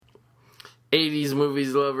80s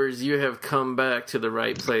movies lovers, you have come back to the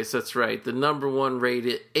right place. That's right. The number one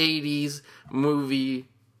rated 80s movie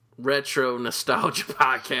retro nostalgia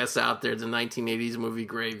podcast out there, the 1980s movie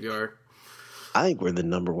graveyard. I think we're the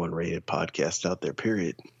number one rated podcast out there,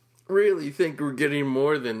 period. Really think we're getting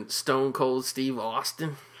more than Stone Cold Steve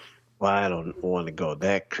Austin? Well, I don't want to go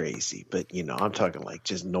that crazy, but, I'm talking like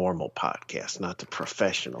just normal podcasts, not the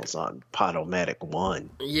professionals on Podomatic 1.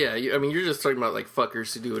 Yeah, you're just talking about like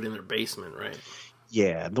fuckers who do it in their basement, right?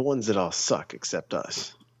 Yeah, the ones that all suck except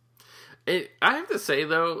us. I have to say,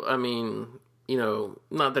 though,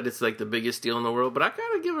 not that it's like the biggest deal in the world, but I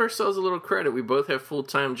gotta give ourselves a little credit. We both have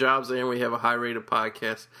full-time jobs and we have a high-rated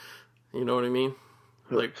podcast. You know what I mean?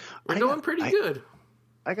 Like, we're doing pretty good.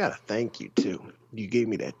 I gotta thank you, too. You gave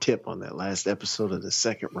me that tip on that last episode of the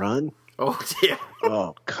second run. Oh, yeah.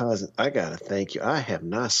 Oh, cousin, I gotta thank you. I have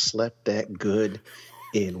not slept that good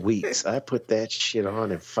in weeks. I put that shit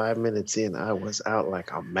on and 5 minutes in, I was out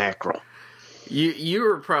like a mackerel. You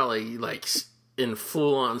were probably like in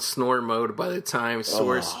full-on snore mode by the time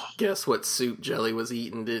Source guess what soup Jelly was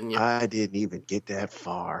eating, didn't you? I didn't even get that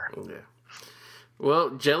far. Yeah. Well,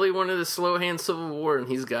 Jelly wanted a slow-hand Civil War, and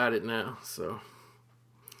he's got it now, so...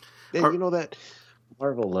 Yeah, you know that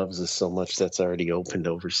Marvel loves us so much that's already opened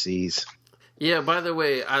overseas. Yeah, by the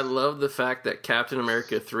way, I love the fact that Captain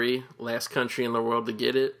America 3, last country in the world to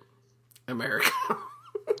get it, America.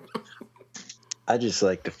 I just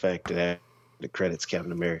like the fact that the credits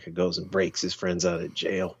Captain America goes and breaks his friends out of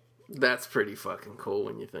jail. That's pretty fucking cool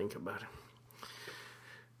when you think about it.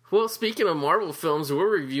 Well, speaking of Marvel films, we're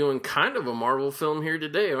reviewing kind of a Marvel film here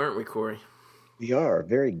today, aren't we, Corey? We are. A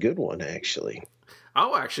very good one, actually.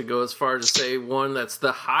 I'll actually go as far as to say one that's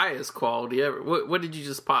the highest quality ever. What did you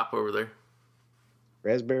just pop over there?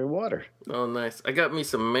 Raspberry water. Oh, nice. I got me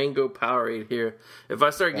some mango Powerade here. If I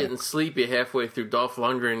start getting sleepy halfway through Dolph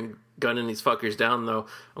Lundgren gunning these fuckers down, though,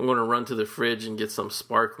 I'm going to run to the fridge and get some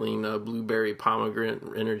sparkling blueberry pomegranate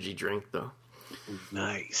energy drink, though.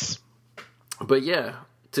 Nice. But yeah,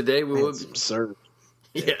 today we will... Some Surge.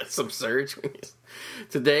 Yeah, some Surge.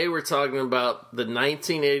 Today we're talking about the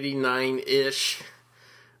 1989-ish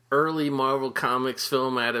early Marvel Comics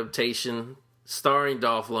film adaptation starring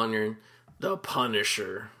Dolph Lundgren, The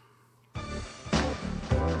Punisher.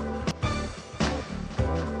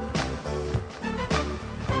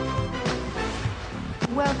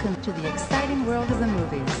 Welcome to the exciting world of the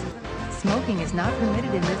movies. Smoking is not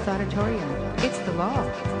permitted in this auditorium. It's the law.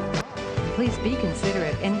 Please be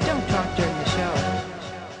considerate and don't talk during the show.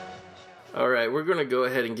 All right, we're going to go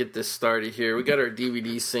ahead and get this started here. We got our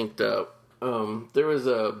DVD synced up. There was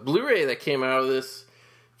a Blu-ray that came out of this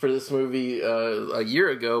for this movie a year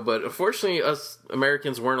ago, but unfortunately us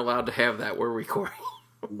Americans weren't allowed to have that. We're recording.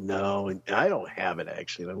 No, I don't have it,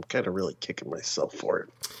 actually. I'm kind of really kicking myself for it.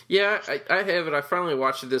 Yeah, I have it. I finally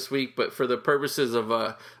watched it this week, but for the purposes of,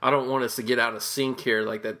 I don't want us to get out of sync here,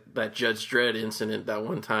 like that Judge Dredd incident that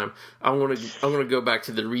one time. I'm gonna go back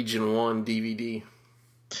to the Region 1 DVD.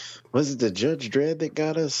 Was it the Judge Dredd that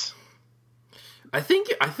got us? I think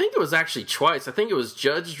it was actually twice. I think it was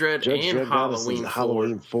Judge Dredd and Dredd Halloween 4.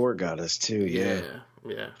 Halloween 4 got us too, Yeah.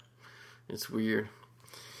 It's weird.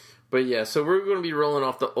 But yeah, so we're going to be rolling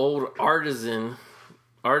off the old Artisan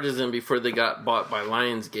before they got bought by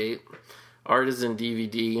Lionsgate. Artisan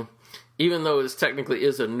DVD. Even though it technically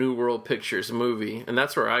is a New World Pictures movie. And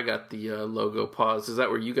that's where I got the logo paused. Is that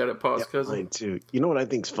where you got it paused, cousin? Mine too. You know what I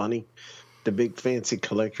think's funny? The big fancy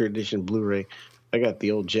collector edition Blu-ray. I got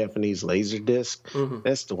the old Japanese laser disc. Mm-hmm.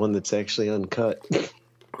 That's the one that's actually uncut.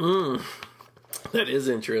 That is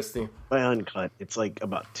interesting. By uncut, it's like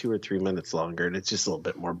about 2 or 3 minutes longer, and it's just a little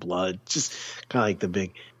bit more blood. Just kind of like the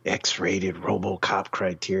big X-rated RoboCop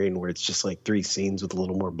Criterion, where it's just like 3 scenes with a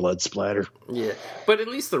little more blood splatter. Yeah, but at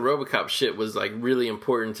least the RoboCop shit was like really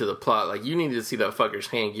important to the plot. Like you needed to see that fucker's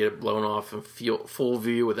hand get blown off and feel full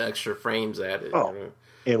view with extra frames added. Oh,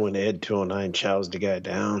 and when Ed 209 chows the guy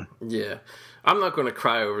down. Yeah. I'm not going to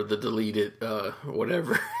cry over the deleted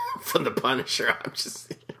whatever from The Punisher. I'm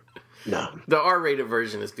just... No. The R-rated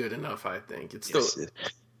version is good enough, I think. It's still... Yes,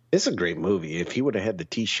 it's a great movie. If he would have had the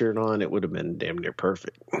T-shirt on, it would have been damn near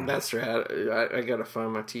perfect. That's right. I got to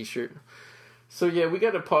find my T-shirt. So, yeah, we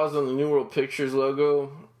got to pause on the New World Pictures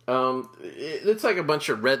logo. It's like a bunch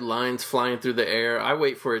of red lines flying through the air. I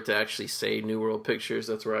wait for it to actually say New World Pictures.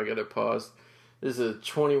 That's where I got it paused. This is a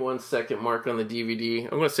 21-second mark on the DVD.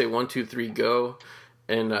 I'm going to say 1, 2, 3, go.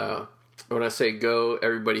 And when I say go,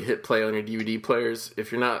 everybody hit play on your DVD players.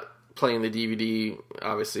 If you're not playing the DVD,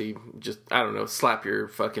 obviously, just, I don't know, slap your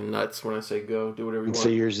fucking nuts when I say go. Do whatever you want. So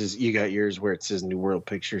yours is, you got yours where it says New World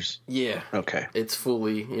Pictures? Yeah. Okay. It's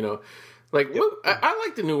fully, Like, I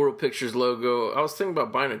like the New World Pictures logo. I was thinking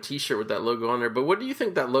about buying a T-shirt with that logo on there, but what do you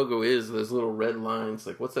think that logo is? Those little red lines.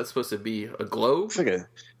 Like, what's that supposed to be? A globe?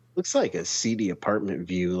 Looks like a seedy apartment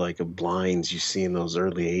view, like a blinds you see in those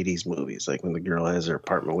early '80s movies, like when the girl has her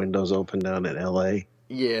apartment windows open down in L.A.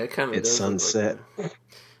 Yeah, it kind of. It's sunset. Like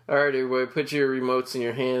all right, everybody, put your remotes in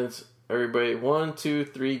your hands. Everybody, 1, 2,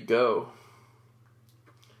 3, go.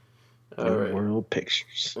 All right. World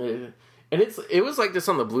Pictures. Yeah. And it was like this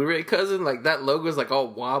on the Blu-ray, cousin. Like that logo is like all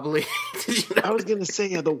wobbly. Did you know? I was gonna say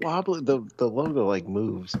the logo like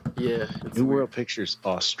moves. Yeah. New World Pictures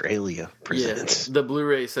Australia presents. Yeah. The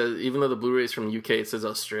Blu-ray says, even though the Blu-ray is from UK, it says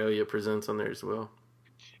Australia presents on there as well.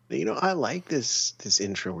 You know, I like this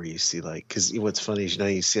intro where you see like, because what's funny is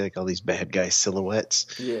you see like all these bad guy silhouettes.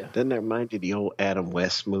 Yeah. Doesn't that remind you of the old Adam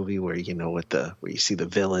West movie where where you see the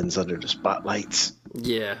villains under the spotlights?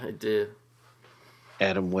 Yeah, it did.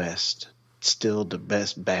 Adam West. Still the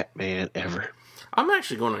best Batman ever. I'm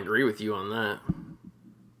actually going to agree with you on that.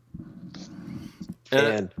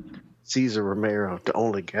 And Cesar Romero, the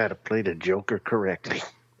only guy to play the Joker correctly.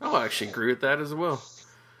 I'll actually agree with that as well.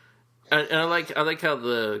 And I like how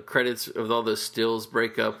the credits of all those stills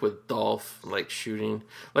break up with Dolph like shooting.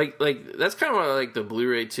 Like that's kind of what I like the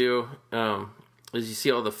Blu-ray too. As you see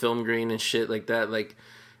all the film grain and shit like that. Like,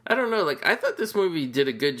 I don't know, like, I thought this movie did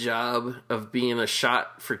a good job of being a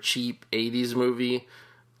shot-for-cheap 80s movie.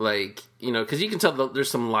 Like, because you can tell there's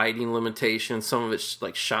some lighting limitations. Some of it's,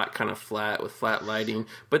 like, shot kind of flat with flat lighting.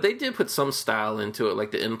 But they did put some style into it, like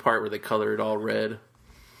the end part where they color it all red.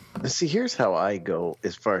 See, here's how I go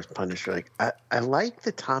as far as Punisher. Like, I like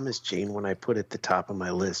the Thomas Jane one I put at the top of my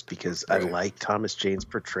list because I like Thomas Jane's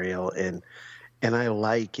portrayal, and I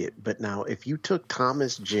like it. But now, if you took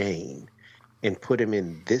Thomas Jane and put him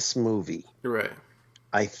in this movie, right?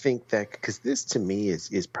 I think that because this to me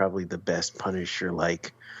is probably the best Punisher,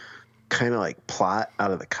 like kind of like plot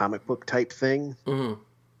out of the comic book type thing.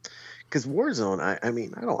 Because Warzone, I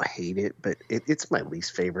mean, I don't hate it, but it's my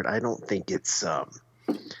least favorite. I don't think it's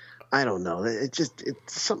I don't know. It's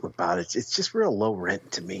something about it. It's just real low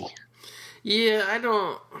rent to me. Yeah, I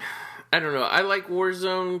don't know. I like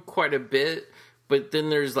Warzone quite a bit. But then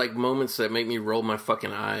there's, like, moments that make me roll my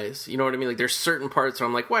fucking eyes. You know what I mean? Like, there's certain parts where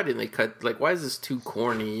I'm like, why didn't they cut? Like, why is this too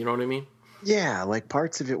corny? You know what I mean? Yeah, like,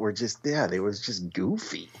 parts of it were just, they was just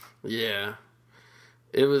goofy. Yeah.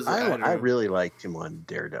 It was... I really liked him on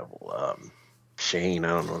Daredevil. Shane, I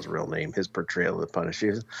don't know his real name, his portrayal of the Punisher. He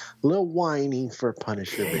was a little whiny for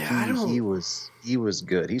Punisher, but he was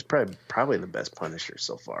good. He's probably the best Punisher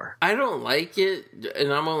so far. I don't like it,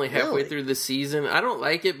 and I'm only halfway through the season. I don't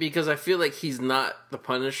like it because I feel like he's not the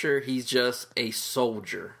Punisher. He's just a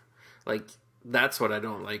soldier. Like, that's what I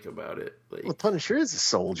don't like about it. Like, well, Punisher is a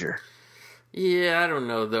soldier. Yeah, I don't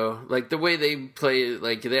know, though. Like, the way they play it,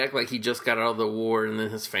 like, they act like he just got out of the war and then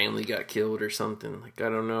his family got killed or something. Like, I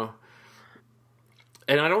don't know.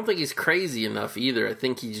 And I don't think he's crazy enough either. I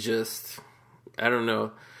think he's just, I don't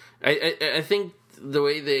know. I think the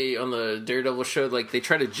way they, on the Daredevil show, like, they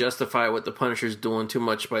try to justify what the Punisher's doing too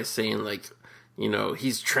much by saying, like,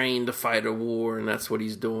 he's trained to fight a war and that's what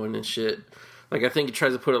he's doing and shit. Like, I think it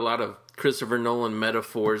tries to put a lot of Christopher Nolan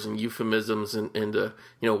metaphors and euphemisms into,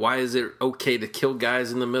 why is it okay to kill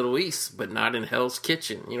guys in the Middle East, but not in Hell's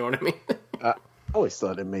Kitchen? You know what I mean? I always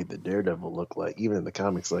thought it made the Daredevil look like, even in the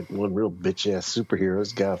comics, like one real bitch-ass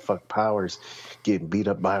superhero's got fuck powers getting beat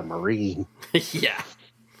up by a Marine. Yeah.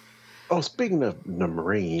 Oh, speaking of the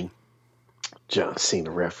Marine, John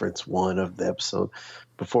Cena reference one of the episode.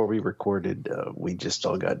 Before we recorded, we just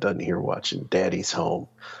all got done here watching Daddy's Home.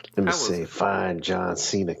 Let me say, fine John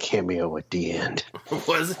Cena cameo at the end.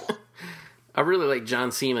 Was it? I really like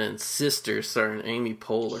John Cena and Sister starring Amy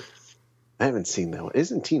Poehler. I haven't seen that one.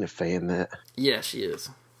 Isn't Tina Fey in that? Yeah, she is.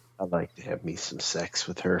 I'd like to have me some sex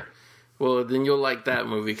with her. Well, then you'll like that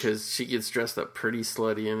movie because she gets dressed up pretty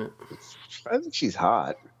slutty in it. I think she's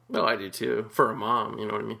hot. Well, I do too. For a mom, you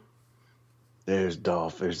know what I mean? There's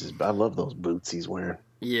Dolph. I love those boots he's wearing.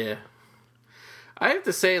 Yeah. I have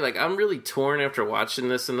to say, like, I'm really torn after watching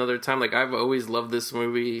this another time. Like, I've always loved this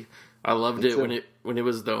movie. I loved it when it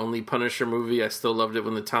was the only Punisher movie. I still loved it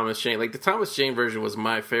when the Thomas Jane, like the Thomas Jane version was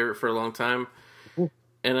my favorite for a long time.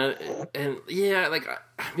 And yeah, like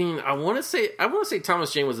I mean, I want to say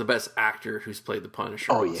Thomas Jane was the best actor who's played the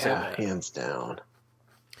Punisher. Oh yeah, hands down.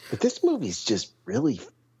 But this movie's just really,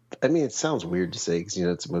 I mean, it sounds weird to say because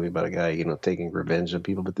it's a movie about a guy taking revenge on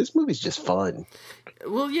people, but this movie's just fun.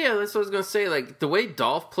 Well, yeah, that's what I was gonna say. Like the way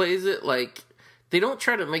Dolph plays it, like. They don't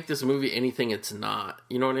try to make this movie anything it's not.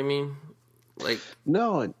 You know what I mean? Like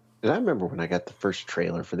no, and I remember when I got the first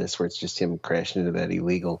trailer for this, where it's just him crashing into that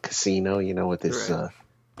illegal casino, with his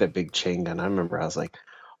that big chain gun. I remember I was like,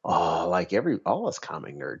 oh, like all us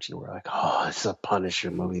comic nerds, you know, we're like, oh, it's a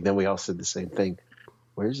Punisher movie. Then we all said the same thing.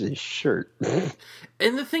 Where's his shirt?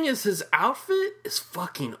 And the thing is, his outfit is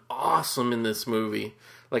fucking awesome in this movie.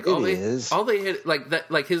 Like all they had, like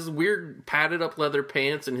that, like his weird padded up leather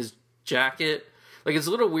pants and his jacket. Like it's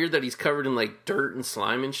a little weird that he's covered in like dirt and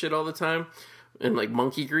slime and shit all the time, and like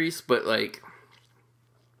monkey grease. But like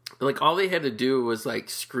all they had to do was like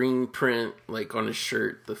screen print like on his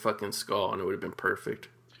shirt the fucking skull, and it would have been perfect.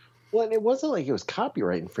 Well, and it wasn't like it was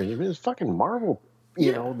copyright infringement. It was fucking Marvel.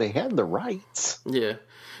 You know, they had the rights. Yeah.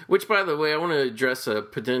 Which, by the way, I want to address a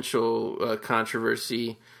potential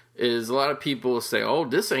controversy. Is a lot of people say, oh,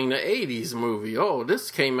 this ain't an 80s movie. Oh,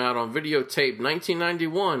 this came out on videotape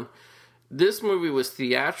 1991. This movie was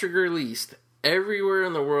theatrically released everywhere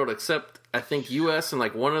in the world except, I think, U.S. and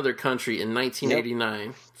like one other country in 1989.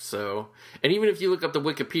 Yep. So, and even if you look up the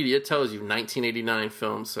Wikipedia, it tells you 1989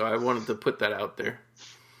 film. So I wanted to put that out there.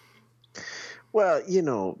 Well, you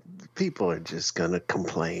know, people are just going to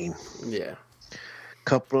complain. Yeah.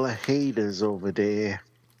 Couple of haters over there.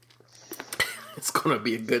 It's going to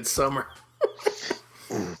be a good summer.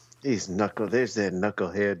 There's that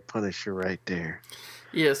knucklehead Punisher right there.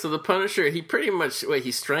 Yeah, so the Punisher, he pretty much,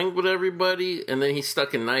 he strangled everybody, and then he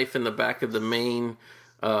stuck a knife in the back of the main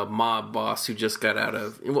mob boss who just got out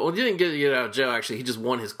of, well, he didn't get out of jail, actually. He just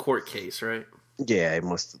won his court case, right? Yeah, he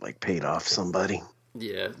must have, like, paid off somebody.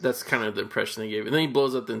 Yeah, that's kind of the impression they gave. And then he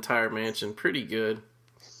blows up the entire mansion. Pretty good.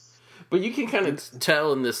 But you can kind of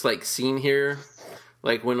tell in this, like, scene here,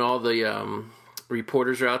 like, when all the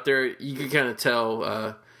reporters are out there, you can kind of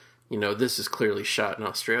tell, you know, this is clearly shot in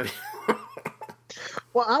Australia.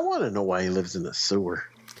 Well, I want to know why he lives in a sewer.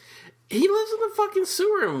 He lives in the fucking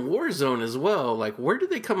sewer in Warzone as well. Like, where did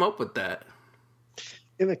they come up with that?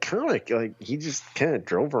 In the comic, like, he just kind of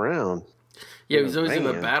drove around. Yeah, he's always in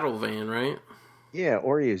a battle van, right? Yeah,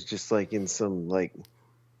 or he was just like in some like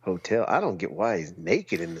hotel. I don't get why he's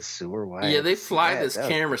naked in the sewer. Why? Yeah, they fly this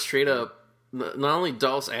camera straight up. Not only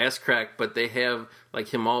Dolph's ass crack, but they have like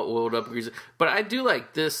him all oiled up. But I do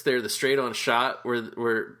like this there, the straight on shot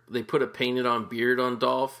where they put a painted on beard on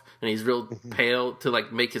Dolph and he's real pale to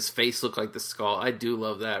like make his face look like the skull. I do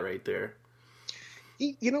love that right there.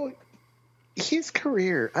 You know, his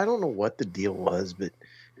career, I don't know what the deal was, but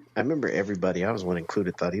I remember everybody, I was one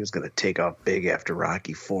included, thought he was going to take off big after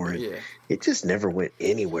Rocky IV. And it just never went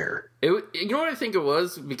anywhere. You know what I think it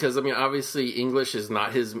was? Because, I mean, obviously English is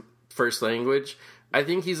not his first language. I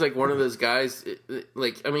think he's like one of those guys,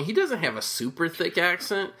 like, I mean, he doesn't have a super thick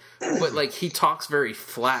accent, but like he talks very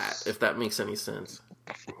flat, if that makes any sense.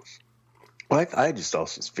 Well, I just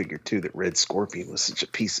also figured, too, that Red Scorpion was such a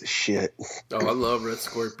piece of shit. Oh, I love Red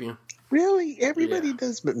Scorpion. Really? Everybody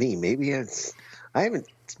does but me. Maybe I haven't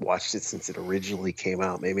watched it since it originally came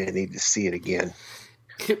out. Maybe I need to see it again.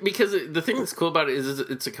 Because the thing that's cool about it is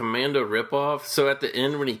it's a Commando ripoff. So at the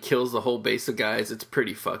end, when he kills the whole base of guys, it's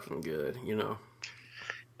pretty fucking good, you know?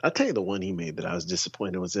 I'll tell you the one he made that I was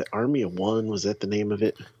disappointed. Was it Army of One? Was that the name of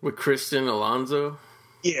it? With Christian Alonso?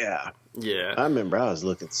 Yeah. Yeah. I remember I was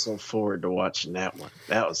looking so forward to watching that one.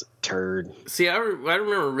 That was a turd. See, I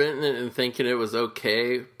remember renting it and thinking it was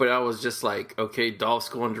okay, but I was just like, okay, Dolph's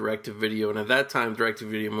going direct-to-video, and at that time,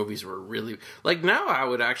 direct-to-video movies were really... Like, now I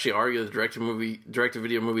would actually argue that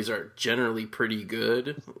direct-to-video movies are generally pretty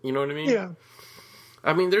good. You know what I mean? Yeah.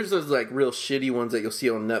 I mean, there's those, like, real shitty ones that you'll see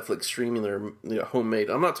on Netflix streaming that are, you know, homemade.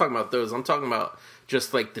 I'm not talking about those. I'm talking about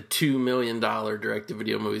just, like, the $2 million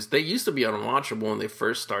direct-to-video movies. They used to be unwatchable when they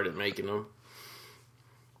first started making them.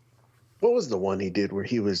 What was the one he did where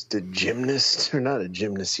he was the gymnast? Or not a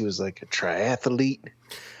gymnast, he was, like, a triathlete.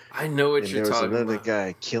 I know what you're talking about. There was another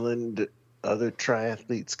guy killing the other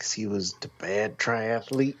triathletes because he was the bad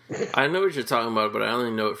triathlete. I know what you're talking about, but I only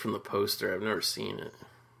know it from the poster. I've never seen it.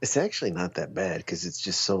 It's actually not that bad because it's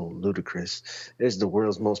just so ludicrous. There's the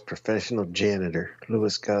world's most professional janitor,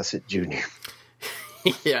 Louis Gossett Jr.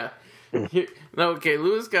 Yeah.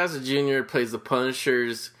 Louis Gossett Jr. plays the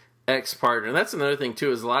Punisher's ex-partner. And that's another thing,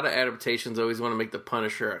 too, is a lot of adaptations always want to make the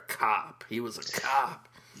Punisher a cop. He was a cop.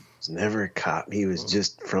 He was never a cop. He was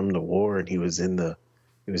just from the war, and he was in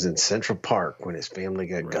Central Park when his family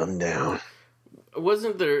got gunned down.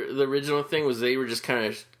 Wasn't the original thing was they were just kind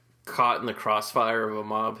of caught in the crossfire of a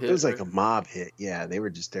mob hit? It was like a mob hit, yeah. They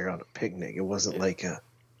were just there on a picnic. It wasn't like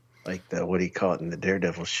the what do you call it in the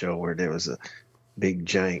Daredevil show where there was a big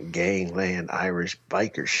giant gangland Irish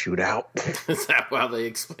biker shootout. Is that how they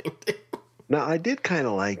explained it? Now I did kind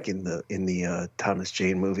of like in the Thomas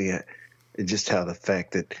Jane movie just how the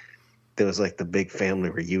fact that there was like the big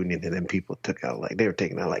family reunion and then people took out they were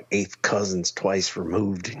taking out like eighth cousins twice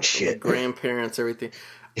removed and shit. Grandparents, everything.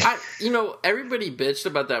 Everybody bitched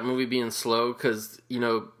about that movie being slow because,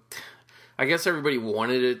 I guess everybody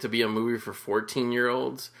wanted it to be a movie for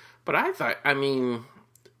 14-year-olds. But I thought,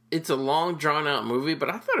 it's a long, drawn-out movie, but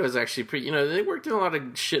I thought it was actually pretty... they worked in a lot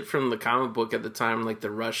of shit from the comic book at the time, like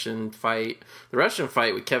the Russian fight. The Russian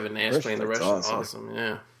fight with Kevin Nash playing the Russian. Awesome,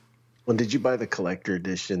 yeah. Well, did you buy the collector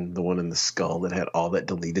edition, the one in the skull that had all that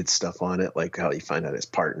deleted stuff on it, like how you find out his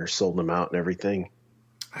partner sold him out and everything?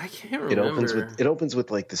 I can't remember. It opens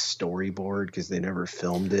with like the storyboard because they never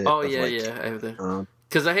filmed it. Oh yeah, I have that.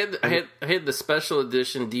 Because I had the special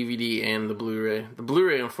edition DVD and the Blu-ray. The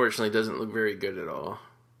Blu-ray unfortunately doesn't look very good at all.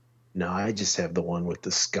 No, I just have the one with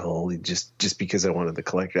the skull, just because I wanted the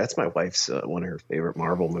collector. That's my wife's one of her favorite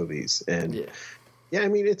Marvel movies, and yeah,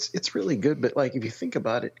 it's really good. But like, if you think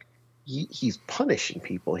about it, he's punishing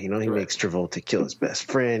people. He makes Travolta kill his best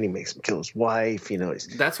friend. He makes him kill his wife.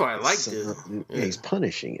 That's why I liked it. Yeah, he's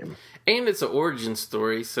punishing him, and it's an origin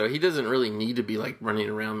story, so he doesn't really need to be like running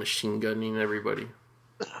around machine gunning everybody.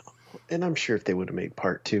 And I'm sure if they would have made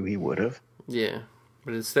part 2, he would have. Yeah.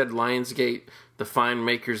 But instead, Lionsgate, the fine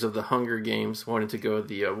makers of the Hunger Games, wanted to go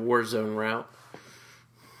the Warzone route.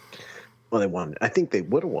 Well, I think they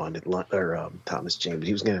would have wanted Thomas Jane, but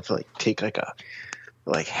he was going to take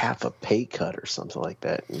like half a pay cut or something like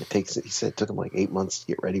that. And he said it took him like 8 months to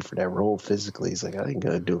get ready for that role physically. He's like, I ain't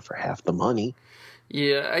going to do it for half the money.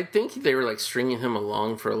 Yeah, I think they were like stringing him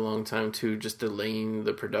along for a long time too, just delaying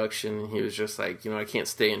the production. He was just like, I can't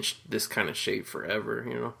stay in this kind of shape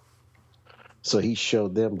forever, So he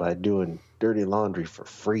showed them by doing Dirty Laundry for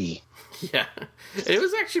free. Yeah. It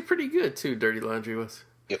was actually pretty good, too, Dirty Laundry was.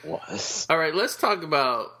 It was. All right, let's talk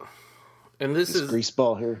about... And this is...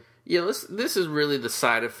 Greaseball here? Yeah, this is really the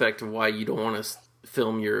side effect of why you don't want to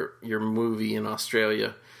film your movie in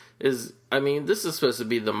Australia. This is supposed to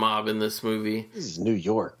be the mob in this movie. This is New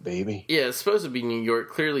York, baby. Yeah, it's supposed to be New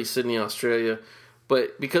York. Clearly Sydney, Australia.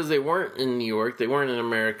 But because they weren't in New York, they weren't in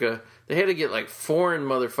America... They had to get, like, foreign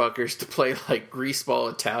motherfuckers to play, like,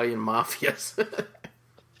 greaseball Italian mafias.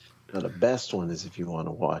 Now, the best one is if you want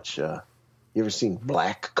to watch... you ever seen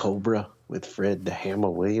Black Cobra with Fred the Hammer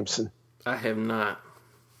Williamson? I have not.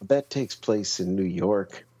 That takes place in New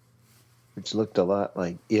York, which looked a lot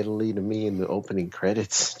like Italy to me in the opening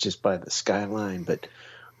credits, just by the skyline. But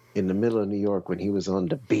in the middle of New York, when he was on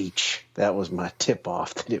the beach, that was my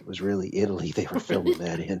tip-off that it was really Italy they were filming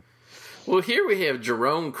that in. Well, here we have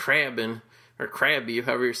Jerome Crabbe, or Krabby,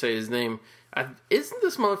 however you say his name. Isn't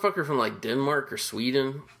this motherfucker from like Denmark or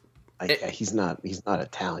Sweden? He's not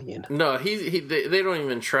Italian. No, they don't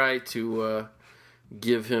even try to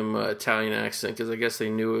give him an Italian accent because I guess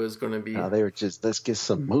they knew it was going to be. No, they were just, let's get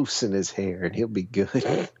some mousse in his hair and he'll be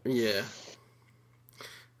good. Yeah.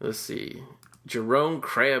 Let's see. Jerome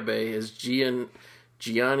Crabbe is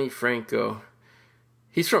Gianni Franco.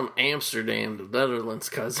 He's from Amsterdam, the Netherlands,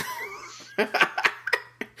 cousin.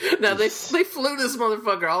 Now, they flew this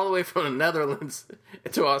motherfucker all the way from the Netherlands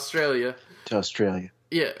to Australia.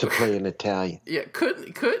 Yeah. To play an Italian. Yeah,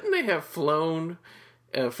 couldn't they have flown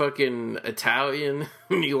a fucking Italian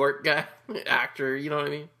New York guy, actor, you know what I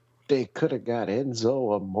mean? They could have got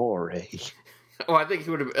Enzo Amore. Oh, I think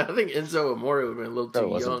Enzo Amore would have been a little too young.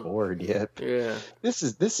 I wasn't bored yet. Yeah. This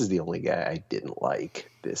is the only guy I didn't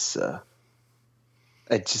like.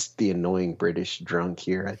 Just the annoying British drunk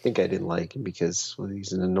here. I think I didn't like him because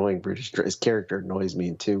he's an annoying British drunk. His character annoys me,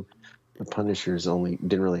 and too, the Punisher's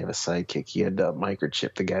didn't really have a sidekick. He had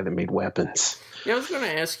Microchip, the guy that made weapons. Yeah, I was going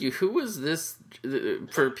to ask you, who was this?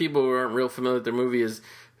 For people who aren't real familiar with the movie, is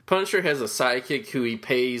Punisher has a sidekick who he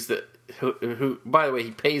pays who by the way,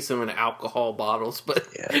 he pays him in alcohol bottles, but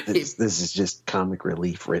yeah, this is just comic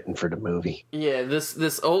relief written for the movie. Yeah,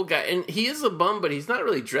 this old guy, and he is a bum, but he's not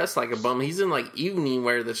really dressed like a bum. He's in like evening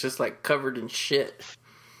wear that's just like covered in shit.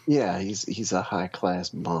 Yeah, he's a high class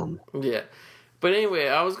bum. Yeah, but anyway,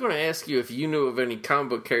 I was going to ask you if you knew of any comic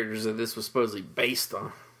book characters that this was supposedly based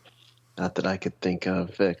on. Not that I could think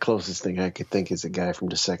of. The closest thing I could think is a guy from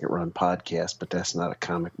the Second Run podcast, but that's not a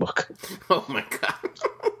comic book. Oh my god.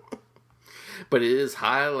 But it is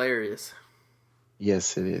hilarious.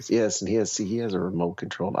 Yes, it is. Yes, and he has a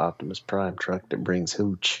remote-controlled Optimus Prime truck that brings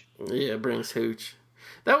hooch. Yeah, it brings hooch.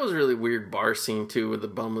 That was a really weird bar scene, too, where the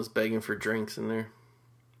bum was begging for drinks in there.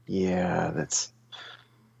 Yeah, that's...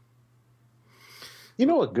 You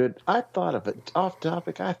know what good... I thought of it. Off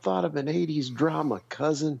topic, I thought of an 80s drama,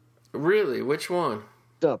 cousin. Really? Which one?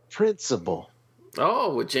 The Principal.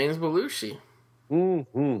 Oh, with James Belushi.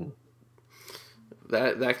 Mm-hmm.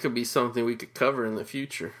 That could be something we could cover in the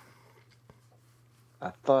future.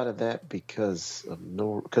 I thought of that because of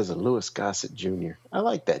Louis Gossett Jr. I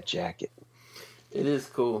like that jacket. It is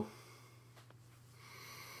cool.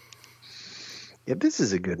 Yeah, this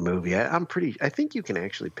is a good movie. I think you can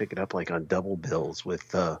actually pick it up like on double bills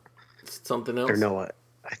with Something else. or no,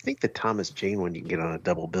 I think the Thomas Jane one you can get on a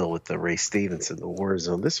double bill with the Ray Stevenson, the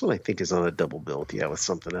Warzone. This one I think is on a double bill with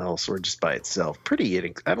something else or just by itself. I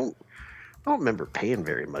don't remember paying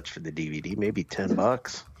very much for the DVD, maybe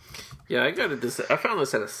 $10. Yeah, I found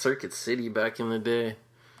this at a Circuit City back in the day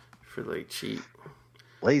for like cheap.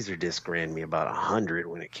 Laserdisc ran me about $100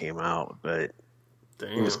 when it came out, but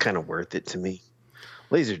Damn. it was kind of worth it to me.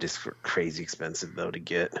 Laserdiscs were crazy expensive though to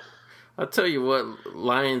get. I'll tell you what,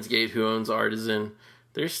 Lionsgate, who owns Artisan,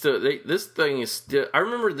 this thing is still. I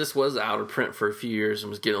remember this was out of print for a few years and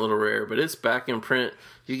was getting a little rare, but it's back in print.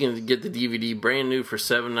 You can get the DVD brand new for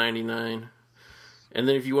 $7.99. And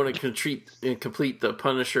then if you want to complete the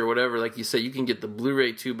Punisher or whatever, like you said, you can get the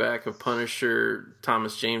Blu-ray 2-back of Punisher,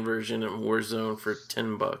 Thomas Jane version, and Warzone for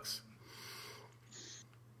 $10.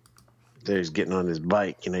 There's getting on his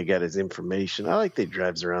bike and they got his information. I like that he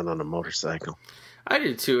drives around on a motorcycle. I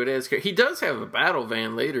do too. It is great. He does have a battle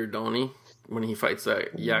van later, don't he? When he fights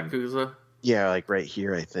that Yakuza. Yeah, like right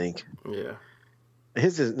here, I think. Yeah.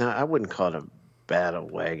 His is now. I wouldn't call it a battle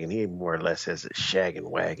wagon. He more or less has a shaggin'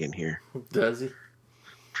 wagon here. Does he?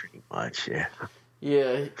 Pretty much, yeah.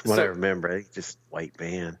 Yeah. From what I remember, I think just white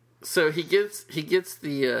van. So he gets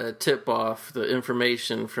the tip off, the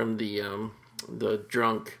information from the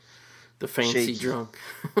drunk, the fancy drunk.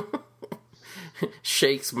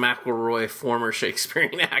 Shakes McElroy, former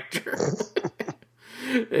Shakespearean actor.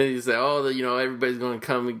 And he said, everybody's going to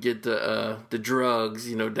come and get the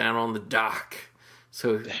drugs, down on the dock.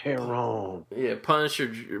 So the heroin. Yeah, Punisher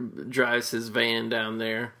drives his van down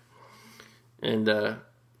there. And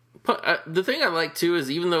the thing I like, too, is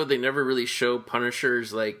even though they never really show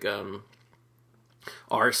Punisher's,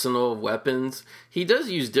 arsenal of weapons, he does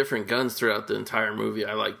use different guns throughout the entire movie.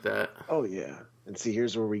 I like that. Oh, yeah. And see,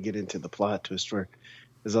 here's where we get into the plot twist where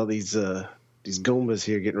there's all these Goombas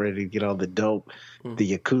here getting ready to get all the dope. Mm-hmm.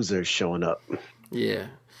 The Yakuza are showing up. Yeah.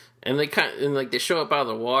 And they show up out of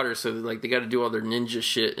the water, so they got to do all their ninja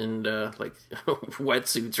shit and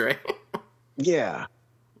wetsuits, right? Yeah.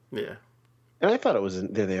 Yeah. And I thought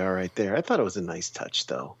there they are right there. I thought it was a nice touch,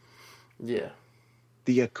 though. Yeah.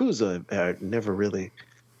 The Yakuza are never really,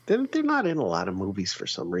 they're not in a lot of movies for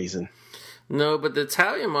some reason. No, but the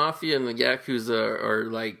Italian Mafia and the Yakuza are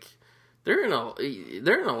they're in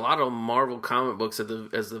a lot of Marvel comic books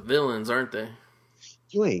as the villains, aren't they?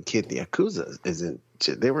 You ain't kidding. The Yakuza isn't.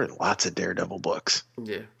 They were in lots of Daredevil books.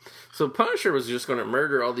 Yeah. So Punisher was just going to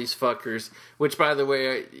murder all these fuckers, which, by the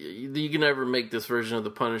way, you can never make this version of the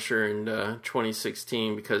Punisher in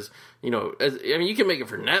 2016 because, you can make it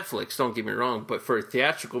for Netflix, don't get me wrong, but for a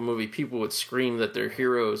theatrical movie, people would scream that their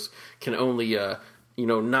heroes can only,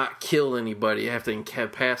 not kill anybody, have to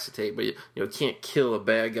incapacitate, but, can't kill a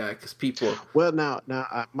bad guy because people... Well, now,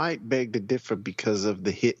 I might beg to differ because of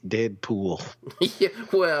the hit Deadpool. Yeah,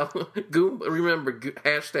 well, remember,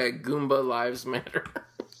 hashtag Goomba Lives Matter.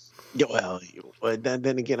 Yeah, well,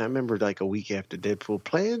 then again, I remember a week after Deadpool,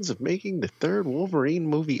 plans of making the third Wolverine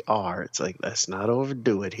movie are. It's like, let's not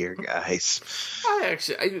overdo it here, guys.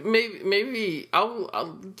 Maybe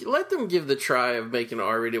I'll let them give the try of making an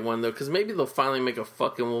R-rated one, though, because maybe they'll finally make a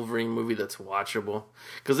fucking Wolverine movie that's watchable.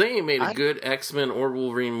 Because they ain't made a good X-Men or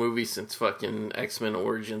Wolverine movie since fucking X-Men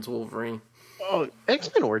Origins Wolverine. Oh,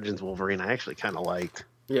 X-Men Origins Wolverine I actually kind of liked.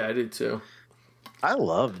 Yeah, I did, too. I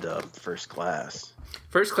loved First Class.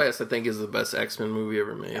 First Class, I think, is the best X-Men movie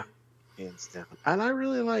ever made. Yeah, hands down. And I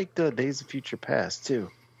really liked Days of Future Past, too.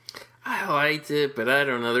 I liked it, but I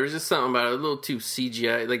don't know. There was just something about it, a little too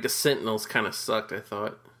CGI. Like, the Sentinels kind of sucked, I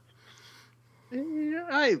thought.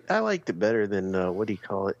 Yeah, I liked it better than, what do you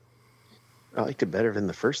call it? I liked it better than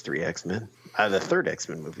the first three X-Men. The third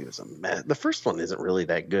X-Men movie was a mess. The first one isn't really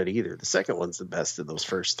that good either. The second one's the best of those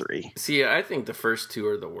first three. See, I think the first two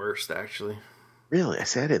are the worst, actually. Really? I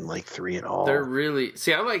didn't like 3 at all. They're really...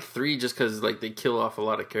 See, I like 3 just because, they kill off a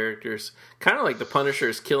lot of characters. Kind of like the Punisher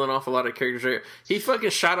is killing off a lot of characters. Right? He fucking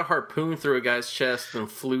shot a harpoon through a guy's chest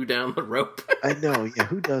and flew down the rope. I know, yeah.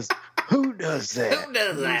 Who does that? Who does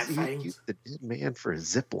that thing? Use the dead man for a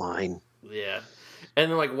zip line. Yeah.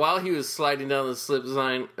 And then, while he was sliding down the zip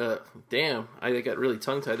line... damn, I got really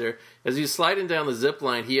tongue-tied there. As he was sliding down the zip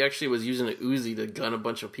line, he actually was using a Uzi to gun a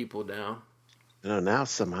bunch of people down. Now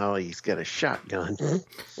somehow he's got a shotgun.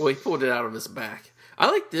 Well, he pulled it out of his back. I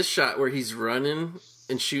like this shot where he's running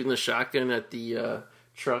and shooting the shotgun at the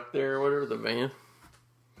truck there or whatever, the van.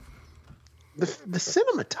 The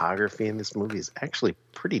cinematography in this movie is actually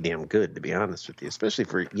pretty damn good, to be honest with you, especially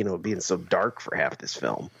for, being so dark for half this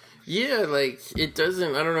film. Yeah, it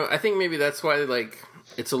doesn't, I don't know, I think maybe that's why,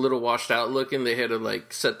 it's a little washed out looking. They had to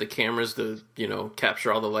like set the cameras to, you know,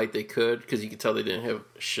 capture all the light they could because you could tell they didn't have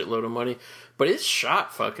a shitload of money. But it's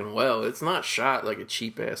shot fucking well. It's not shot like a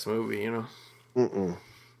cheap ass movie, you know. Mm-mm.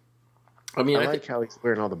 I mean, I like how he's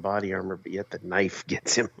wearing all the body armor, but yet the knife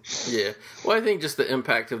gets him. Yeah. Well, I think just the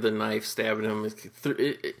impact of the knife stabbing him.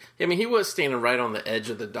 I mean, he was standing right on the edge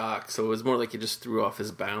of the dock, so it was more like it just threw off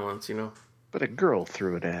his balance, you know. But a girl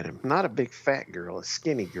threw it at him. Not a big fat girl, a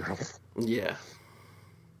skinny girl. Yeah.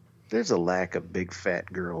 There's a lack of big fat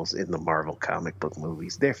girls in the Marvel comic book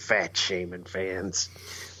movies. They're fat shaming fans.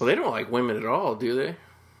 Well, they don't like women at all, do they?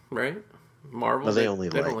 Right? Marvel. Well, they only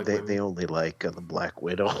like the Black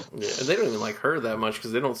Widow. Yeah, they don't even like her that much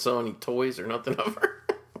because they don't sell any toys or nothing of her.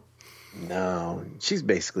 No, she's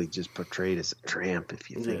basically just portrayed as a tramp if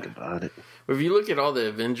you think about it. But if you look at all the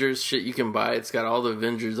Avengers shit you can buy, it's got all the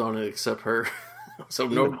Avengers on it except her. So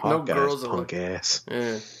no girls. Punk ass.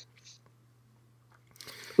 Yeah.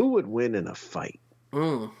 Who would win in a fight?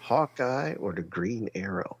 Hawkeye or the Green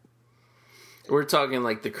Arrow? We're talking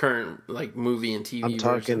like the current like movie and TV. I'm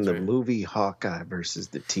talking versions, the right? movie Hawkeye versus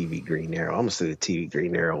the TV Green Arrow. I'm gonna say the TV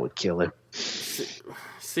Green Arrow would kill him.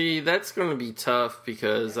 See, that's going to be tough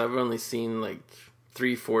because I've only seen like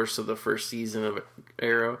 3/4 of the first season of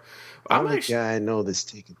Arrow. I'm the guy I know that's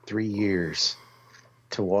taken 3 years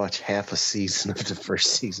to watch half a season of the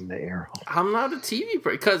first season of Arrow. I'm not a TV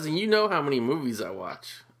because you know how many movies I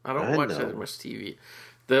watch. I don't watch that much TV.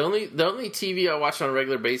 The only TV I watch on a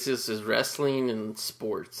regular basis is wrestling and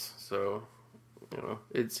sports. So, you know,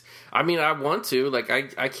 it's. I mean, I want to. Like,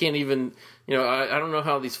 I can't even. You know, I don't know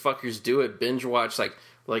how these fuckers do it. Binge watch like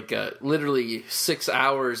literally 6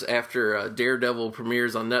 hours after Daredevil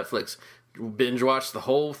premieres on Netflix. Binge watch the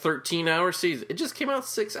whole 13-hour season. It just came out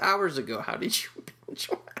 6 hours ago. How did you binge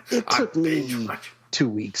watch? It took me 2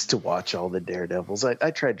 weeks to watch all the Daredevils.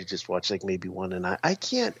 I tried to just watch like maybe one, and I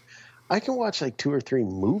can't. I can watch like 2 or 3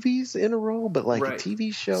 movies in a row, but like a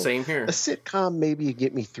TV show, same here. A sitcom, maybe you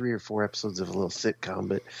get me 3 or 4 episodes of a little sitcom.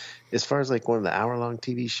 But as far as like one of the hour-long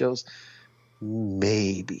TV shows,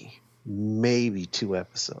 maybe 2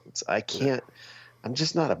 episodes. I can't. I'm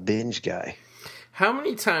just not a binge guy. How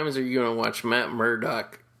many times are you going to watch Matt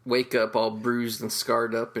Murdock wake up all bruised and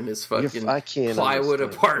scarred up in his fucking plywood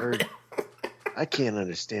apartment? I can't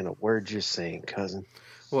understand a word you're saying, cousin.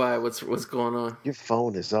 Why? What's going on? Your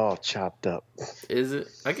phone is all chopped up. Is it?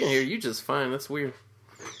 I can hear you just fine. That's weird.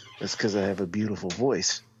 That's because I have a beautiful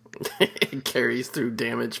voice. It carries through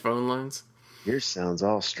damaged phone lines. Yours sounds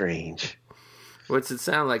all strange. What's it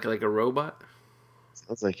sound like? Like a robot?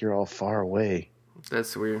 Sounds like you're all far away.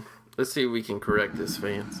 That's weird. Let's see if we can correct this,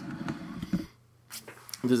 fans.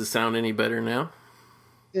 Does it sound any better now?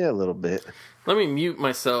 Yeah, a little bit. Let me mute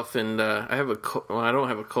myself, and I have a cold. Well, I don't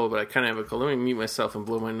have a cold, but I kind of have a cold. Let me mute myself and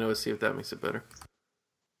blow my nose, see if that makes it better.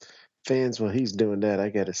 Fans, while he's doing that, I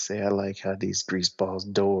gotta say I like how these Greaseballs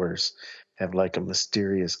doors have like a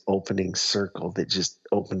mysterious opening circle that just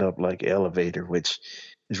opened up like an elevator, which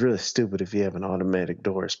is really stupid if you have an automatic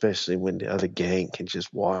door, especially when the other gang can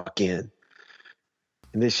just walk in.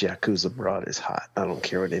 And this Yakuza broad is hot. I don't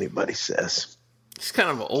care what anybody says. She's kind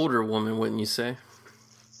of an older woman, wouldn't you say?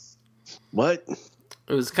 What?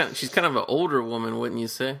 She's kind of an older woman, wouldn't you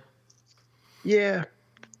say? Yeah.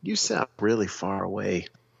 You sound really far away.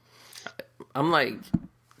 I'm like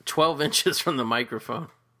 12 inches from the microphone.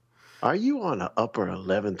 Are you on an upper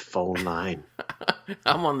 11th phone line?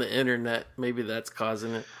 I'm on the internet. Maybe that's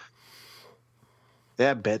causing it.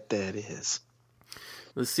 I bet that is.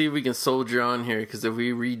 Let's see if we can soldier on here, because if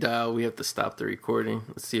we redial, we have to stop the recording.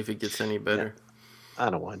 Let's see if it gets any better. Yeah, I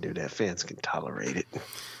don't want to do that. Fans can tolerate it.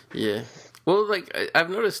 Yeah. Well, like, I've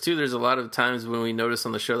noticed, too, there's a lot of times when we notice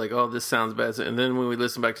on the show, like, oh, this sounds bad. And then when we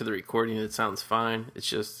listen back to the recording, it sounds fine. It's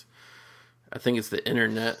just, I think it's the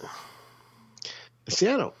internet. See,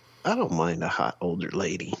 I don't mind a hot older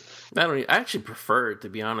lady. I actually prefer it, to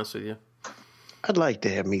be honest with you. I'd like to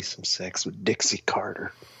have me some sex with Dixie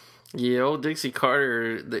Carter. Yeah, old Dixie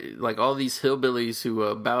Carter, like all these hillbillies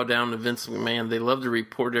who bow down to Vince McMahon, they love to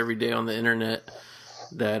report every day on the internet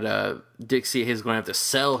that Dixie is going to have to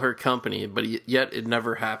sell her company, but yet it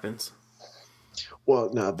never happens.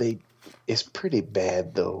 Well, no, it's pretty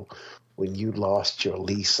bad, though, when you lost your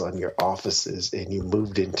lease on your offices and you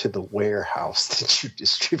moved into the warehouse that you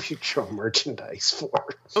distribute your merchandise for.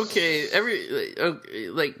 Okay,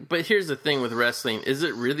 but here's the thing with wrestling. Is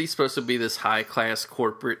it really supposed to be this high-class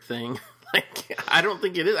corporate thing? Like, I don't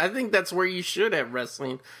think it is. I think that's where you should have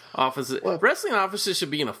wrestling offices. Well, wrestling offices should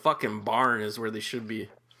be in a fucking barn is where they should be.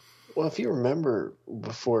 Well, if you remember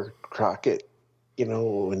before Crockett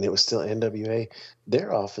when it was still NWA,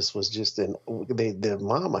 their office was just the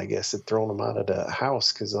mom, I guess, had thrown them out of the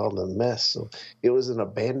house because all the mess. So it was an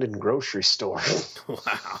abandoned grocery store.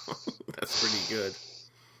 Wow, that's pretty good.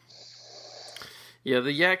 Yeah,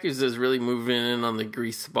 the Yakuza is really moving in on the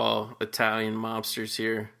greaseball Italian mobsters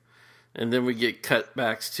here. And then we get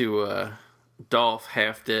cutbacks to Dolph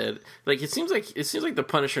half dead. Like it seems like the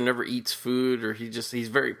Punisher never eats food, or he's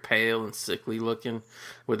very pale and sickly looking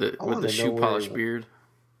with a shoe polish beard.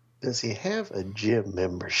 Does he have a gym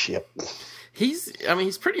membership? He's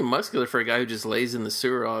pretty muscular for a guy who just lays in the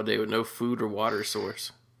sewer all day with no food or water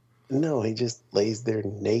source. No, he just lays there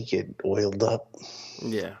naked, oiled up.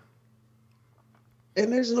 Yeah.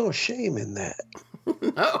 And there's no shame in that.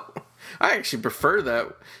 No. I actually prefer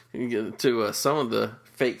that to some of the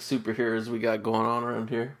fake superheroes we got going on around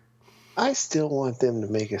here. I still want them to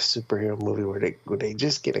make a superhero movie where they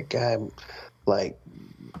just get a guy like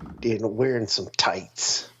wearing some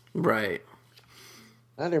tights. Right.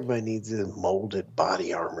 Not everybody needs this molded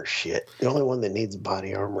body armor shit. The only one that needs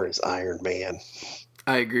body armor is Iron Man.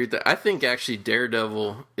 I agree with that. I think actually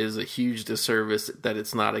Daredevil is a huge disservice that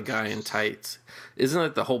it's not a guy in tights. Isn't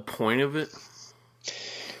that the whole point of it?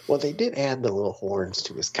 Well, they did add the little horns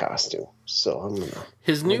to his costume, so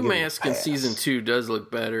his new mask in season 2 does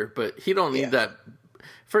look better, but he don't need that.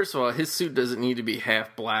 First of all, his suit doesn't need to be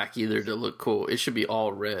half black either to look cool. It should be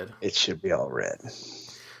all red. It should be all red.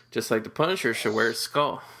 Just like the Punisher should wear a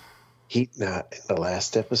skull. In the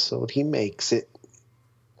last episode, he makes it.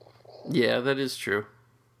 Yeah, that is true.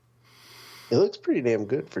 It looks pretty damn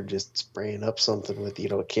good for just spraying up something with,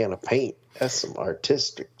 a can of paint. That's some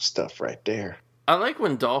artistic stuff right there. I like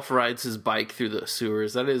when Dolph rides his bike through the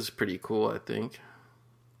sewers. That is pretty cool, I think.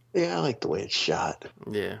 Yeah, I like the way it's shot.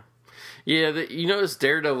 Yeah. Yeah, you notice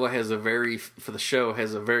Daredevil has a very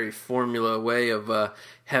formula way of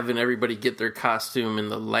having everybody get their costume in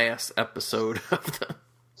the last episode of the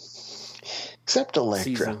except Elektra.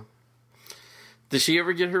 Season. Did she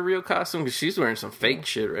ever get her real costume? Because she's wearing some fake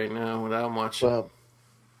shit right now when I'm watching. Well,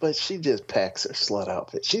 but she just packs her slut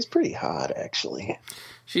outfit. She's pretty hot, actually.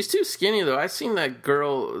 She's too skinny, though. I seen that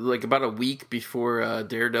girl, like, about a week before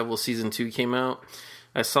Daredevil Season 2 came out.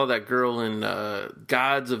 I saw that girl in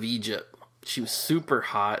Gods of Egypt. She was super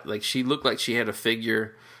hot. Like, she looked like she had a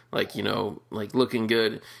figure, like, like, looking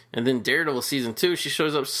good. And then Daredevil Season 2, she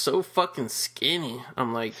shows up so fucking skinny.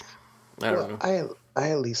 I'm like, I don't know.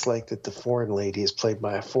 I at least like that the foreign lady is played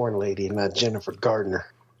by a foreign lady and not Jennifer Gardner.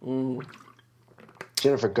 Mm.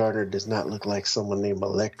 Jennifer Gardner does not look like someone named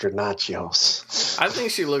Elektra Nachos. I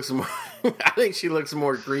think she looks more. I think she looks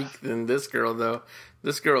more Greek than this girl, though.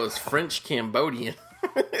 This girl is French Cambodian.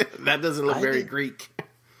 That doesn't look very Greek.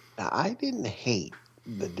 Now, I didn't hate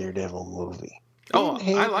the Daredevil movie.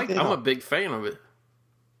 I like it. I'm a big fan of it.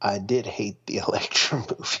 I did hate the Elektra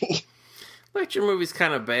movie. Elektra movie's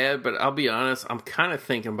kind of bad, but I'll be honest, I'm kind of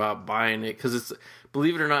thinking about buying it because it's,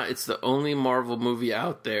 believe it or not, it's the only Marvel movie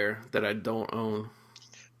out there that I don't own.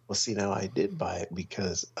 Well, see, now I did buy it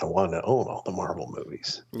because I wanted to own all the Marvel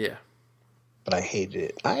movies. Yeah. But I hated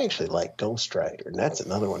it. I actually like Ghost Rider, and that's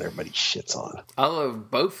another one everybody shits on. I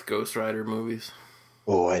love both Ghost Rider movies.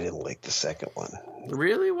 Oh, I didn't like the second one.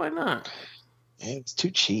 Really? Why not? It was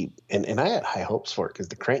too cheap. And I had high hopes for it because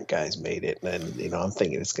the Crank guys made it. And, I'm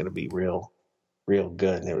thinking it's going to be real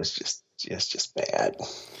good. And it was just bad.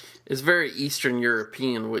 It's very Eastern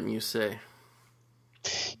European, wouldn't you say?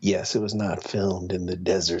 Yes, it was not filmed in the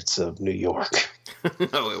deserts of New York.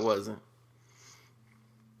 No, it wasn't.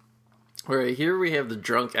 All right, here we have the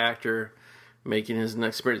drunk actor making his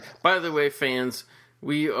next appearance. By the way, fans,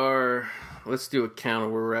 let's do a count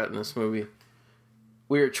of where we're at in this movie.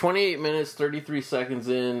 We are 28 minutes, 33 seconds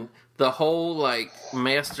in. The whole,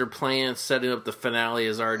 master plan setting up the finale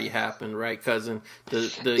has already happened, right, cousin? The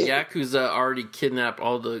Yakuza already kidnapped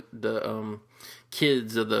all the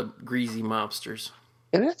kids of the greasy mobsters.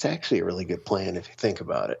 And that's actually a really good plan if you think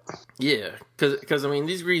about it. Yeah, because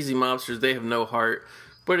these greasy mobsters, they have no heart.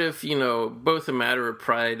 But if, both a matter of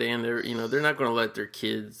pride and they're not going to let their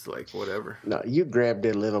kids, whatever. No, you grab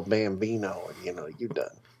their little bambino and, you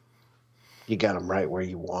done. You got them right where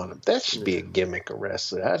you want them. That should be a gimmick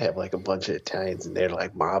arrest. I'd have, a bunch of Italians in there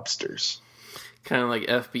like mobsters. Kind of like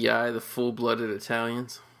FBI, the full-blooded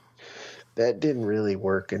Italians. That didn't really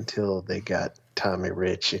work until they got Tommy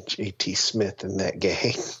Rich and J.T. Smith in that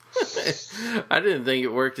gang. I didn't think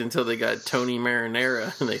it worked until they got Tony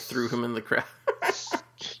Marinara and they threw him in the crowd.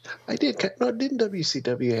 I did. No, didn't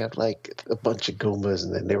WCW have a bunch of Goombas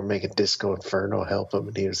and then they were making Disco Inferno help him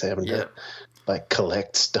and he was having to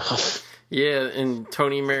collect stuff? Yeah, and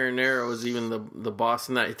Tony Marinaro was even the boss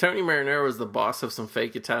in that. Tony Marinaro was the boss of some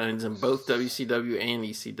fake Italians in both WCW and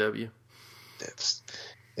ECW.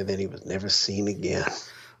 And then he was never seen again.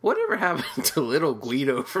 Whatever happened to Little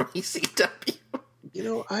Guido from ECW?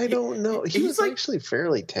 I don't know. He was like, actually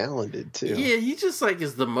fairly talented, too. Yeah, he just like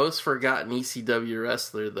is the most forgotten ECW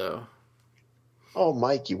wrestler, though. Oh,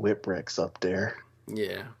 Mikey Whipwreck's up there.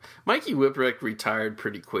 Yeah. Mikey Whipwreck retired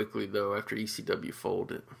pretty quickly, though, after ECW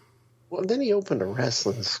folded. Well, then he opened a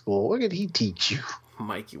wrestling school. What could he teach you?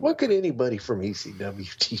 Mikey Whipwreck. What could anybody from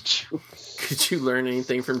ECW teach you? Could you learn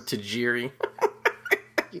anything from Tajiri?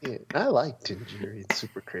 Yeah, I like Tajiri. It's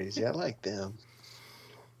super crazy. I like them.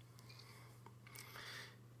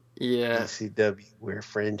 Yeah. ECW, where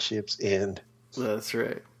friendships end. That's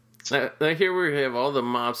right. Now here we have all the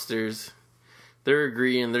mobsters. They're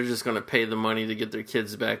agreeing they're just going to pay the money to get their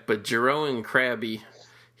kids back. But Jerome Krabby,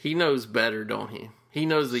 he knows better, don't he? He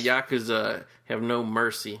knows the Yakuza have no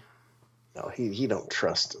mercy. No, he don't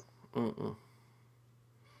trust them. Mm-mm.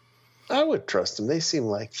 I would trust them. They seem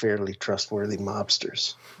like fairly trustworthy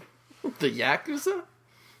mobsters. The Yakuza?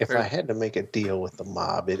 If I had to make a deal with the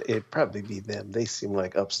mob, it'd probably be them. They seem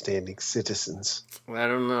like upstanding citizens. I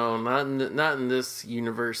don't know. Not in this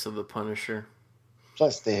universe of the Punisher.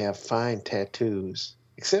 Plus, they have fine tattoos.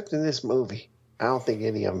 Except in this movie. I don't think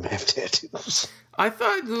any of them have tattoos. I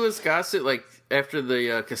thought Louis Gossett, like, after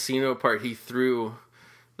the casino part, he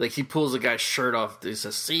pulls a guy's shirt off. He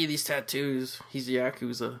says, see these tattoos? He's a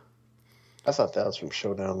Yakuza. I thought that was from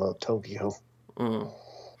Showdown Love Tokyo.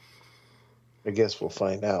 I guess we'll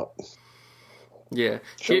find out. Yeah.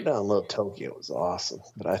 Showdown Love Tokyo was awesome,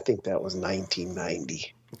 but I think that was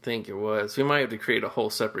 1990. I think it was. We might have to create a whole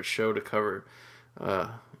separate show to cover,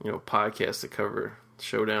 podcast to cover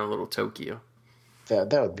Showdown Little Tokyo.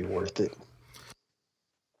 That would be worth it.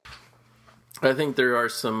 I think there are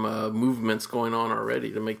some movements going on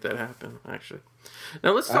already to make that happen, actually.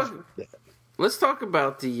 Now let's talk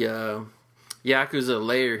about the Yakuza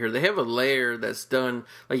layer here. They have a layer that's done,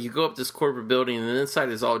 like you go up this corporate building and the inside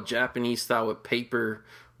is all Japanese style with paper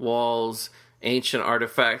walls, ancient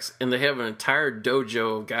artifacts, and they have an entire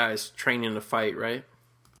dojo of guys training to fight, right?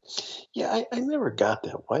 Yeah, I never got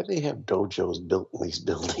that. Why do they have dojos built in these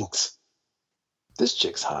buildings? This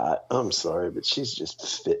chick's hot. I'm sorry, but she's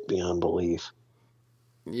just fit beyond belief.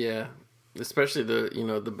 Yeah, especially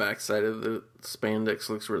the backside of the spandex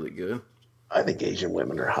looks really good. I think Asian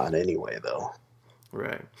women are hot anyway, though.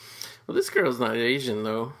 Right. Well, this girl's not Asian,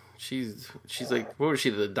 though. She's like, what was she,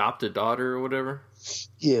 the adopted daughter or whatever?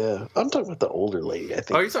 Yeah, I'm talking about the older lady. I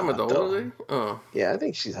think. Oh, you're talking about the older lady? Oh. Yeah, I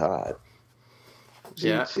think she's hot.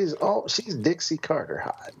 She's Dixie Carter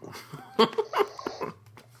hot.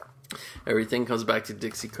 Everything comes back to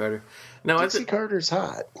Dixie Carter. Now, Dixie Carter's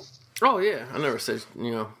hot. Oh, yeah. I never said,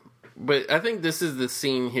 But I think this is the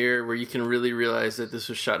scene here where you can really realize that this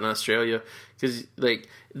was shot in Australia. Because, like,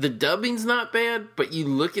 the dubbing's not bad, but you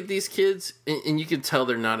look at these kids, and you can tell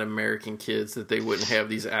they're not American kids, that they wouldn't have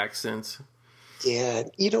these accents. Yeah,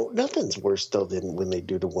 nothing's worse, though, than when they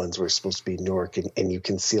do the ones where it's supposed to be Newark, and you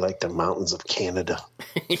can see, like, the mountains of Canada.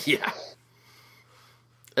 Yeah.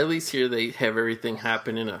 At least here they have everything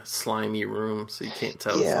happen in a slimy room, so you can't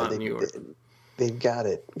tell it's not New York. They've got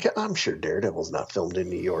it. I'm sure Daredevil's not filmed in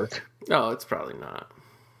New York. No, it's probably not.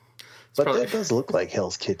 That does look like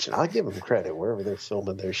Hell's Kitchen. I'll give them credit wherever they're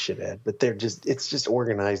filming their shit at. But it's just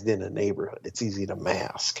organized in a neighborhood. It's easy to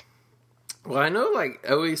mask. Well, I know, like,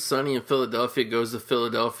 Always Sunny in Philadelphia goes to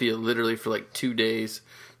Philadelphia literally for, like, 2 days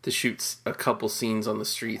to shoot a couple scenes on the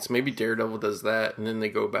streets. Maybe Daredevil does that, and then they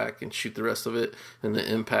go back and shoot the rest of it in the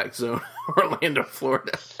Impact Zone, Orlando,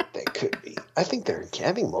 Florida. That could be. I think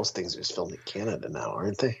most things are just filmed in Canada now,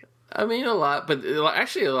 aren't they? I mean, a lot, but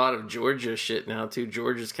actually a lot of Georgia shit now, too.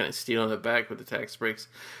 Georgia's kind of stealing it back with the tax breaks.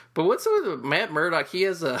 But what's with Matt Murdock? He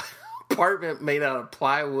has a apartment made out of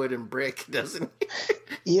plywood and brick, doesn't he?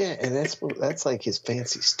 Yeah, and that's like his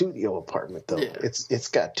fancy studio apartment, though. Yeah. It's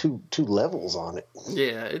got two levels on it.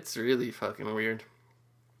 Yeah, it's really fucking weird.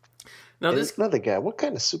 Now this another guy. What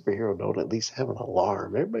kind of superhero don't at least have an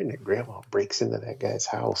alarm? Everybody and their grandma breaks into that guy's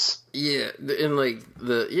house. Yeah, and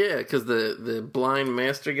because the blind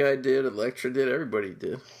master guy did, Elektra did, everybody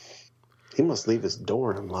did. He must leave his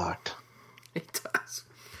door unlocked. He does.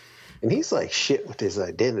 And he's like shit with his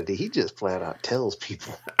identity. He just flat out tells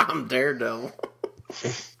people, I'm Daredevil.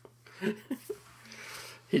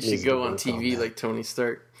 He should go on TV like Tony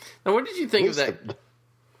Stark. Now, what did you think of that?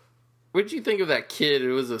 What did you think of that kid?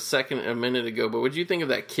 It was a minute ago, but what did you think of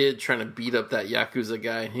that kid trying to beat up that Yakuza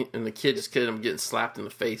guy? And the kid just getting slapped in the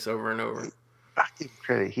face over and over. I give him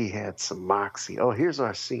credit. He had some moxie. Oh, here's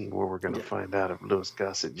our scene where we're going to find out if Louis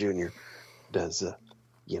Gossett Jr. does,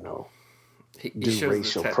 he do shows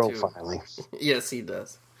racial the tattoo. profiling. Yes, he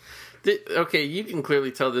does. Okay, you can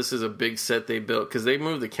clearly tell this is a big set they built because they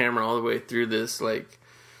moved the camera all the way through this, and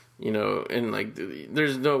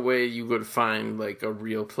there's no way you would find like a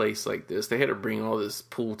real place like this. They had to bring all this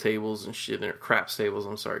pool tables and shit, or craps tables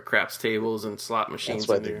tables and slot machines.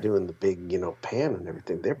 That's why they're doing the big, pan and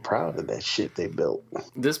everything. They're proud of that shit they built.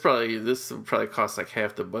 This probably cost like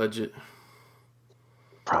half the budget.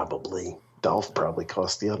 Probably. Dolph probably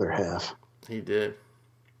cost the other half. He did.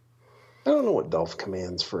 I don't know what Dolph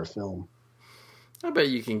commands for a film. I bet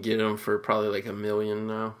you can get him for probably like $1 million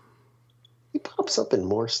now. He pops up in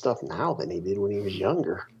more stuff now than he did when he was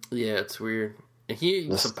younger. Yeah, it's weird. And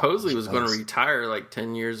he supposedly was going to retire like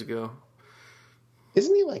 10 years ago.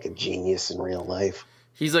 Isn't he like a genius in real life?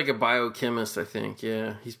 He's like a biochemist, I think.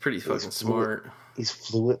 Yeah, he's pretty fucking smart. He's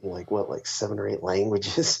fluent in like 7 or 8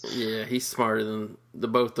 languages. Yeah, he's smarter than the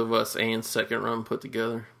both of us and Second Run put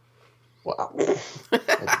together. Wow.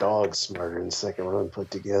 A dog's smarter than Second Run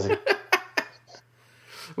put together.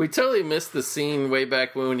 We totally missed the scene way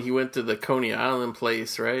back when he went to the Coney Island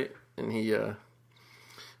place, right? And he, or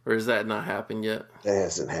has that not happened yet? That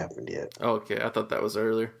hasn't happened yet. Oh, okay, I thought that was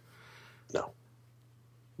earlier. No.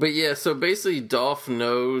 But yeah, so basically Dolph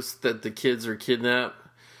knows that the kids are kidnapped.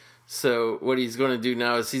 So what he's going to do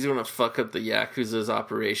now is he's going to fuck up the Yakuza's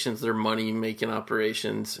operations, their money-making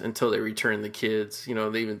operations, until they return the kids.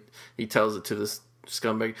 He tells it to this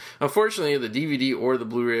scumbag. Unfortunately, the DVD or the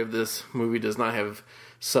Blu-ray of this movie does not have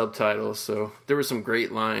subtitles, so there were some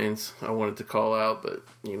great lines I wanted to call out, but,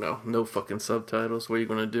 no fucking subtitles. What are you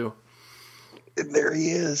going to do? And there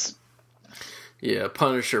he is. Yeah,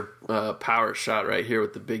 Punisher power shot right here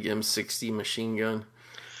with the big M60 machine gun.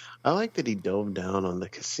 I like that he dove down on the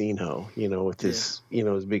casino, with his,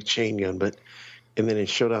 his big chain gun, and then in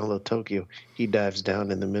Showdown Little Tokyo, he dives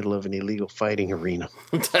down in the middle of an illegal fighting arena.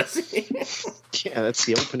 Does he? Yeah, that's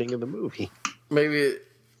the opening of the movie. Maybe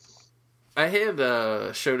I had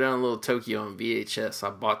Showdown Little Tokyo on VHS.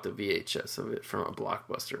 I bought the VHS of it from a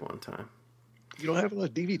Blockbuster one time. You don't have it on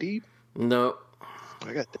DVD? No.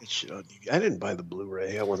 I got that shit on DVD. I didn't buy the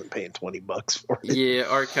Blu-ray. I wasn't paying $20 for it. Yeah,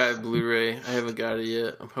 archive Blu-ray. I haven't got it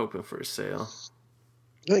yet. I'm hoping for a sale.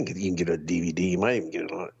 I think you can get a DVD. You might even get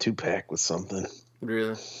it on a 2-pack with something.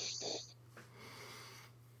 Really?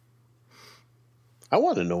 I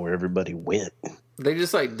want to know where everybody went. They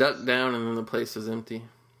just ducked down and then the place was empty.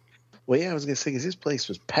 Well, yeah, I was going to say, because this place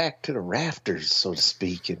was packed to the rafters, so to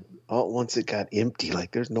speak, and all at once it got empty,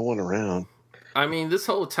 there's no one around. I mean, this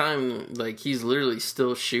whole time, he's literally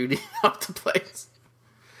still shooting up the place.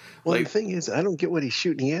 Well, the thing is, I don't get what he's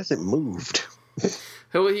shooting. He hasn't moved.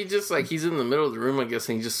 Well, he just, he's in the middle of the room, I guess,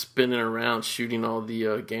 and he's just spinning around shooting all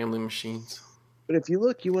the gambling machines. But if you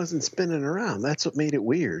look, he wasn't spinning around. That's what made it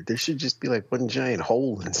weird. There should just be, one giant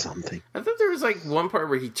hole in something. I thought there was, one part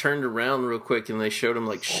where he turned around real quick, and they showed him,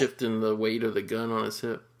 shifting the weight of the gun on his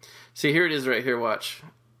hip. See, here it is right here, watch.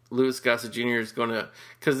 Louis Gossett Jr. is going to...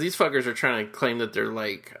 Because these fuckers are trying to claim that they're,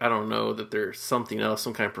 I don't know, that they're something else,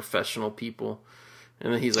 some kind of professional people.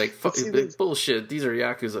 And then he's like, fuck, bullshit, these are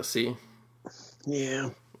Yakuza, see? Yeah.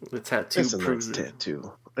 The tattoo proves it.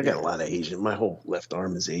 Tattoo. I got a lot of Asian. My whole left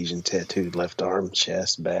arm is Asian tattooed. Left arm,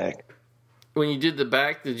 chest, back. When you did the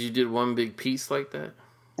back, did you do one big piece like that?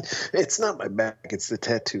 It's not my back. It's the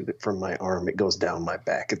tattoo from my arm. It goes down my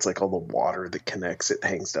back. It's all the water that connects. It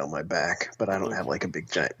hangs down my back. But I don't have a big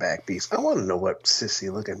giant back piece. I want to know what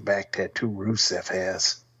sissy looking back tattoo Rusev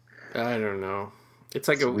has. I don't know. It's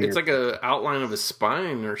like a outline of his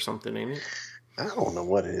spine or something, ain't it? I don't know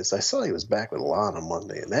what it is. I saw he was back with Lana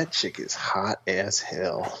Monday, and that chick is hot as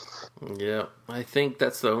hell. Yeah, I think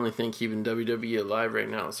that's the only thing keeping WWE alive right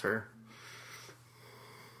now is her.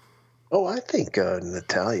 Oh, I think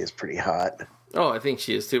Natalia's pretty hot. Oh, I think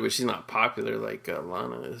she is too, but she's not popular like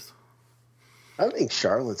Lana is. I think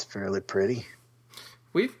Charlotte's fairly pretty.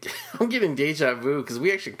 I'm getting deja vu because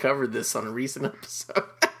we actually covered this on a recent episode.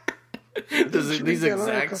 These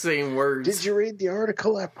exact same words. Did you read the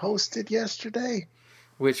article I posted yesterday?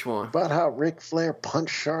 Which one? About how Ric Flair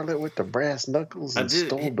punched Charlotte with the brass knuckles and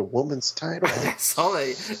stole the woman's title. I saw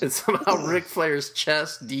that. And somehow Ric Flair's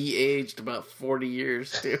chest de-aged about 40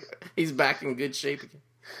 years, too. He's back in good shape again.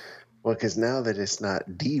 Well, because now that it's not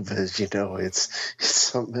divas, it's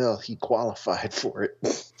something else. He qualified for it.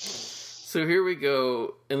 So here we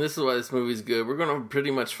go, and this is why this movie's good. We're going to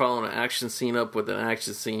pretty much follow an action scene up with an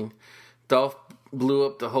action scene. Dolph blew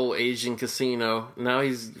up the whole Asian casino. Now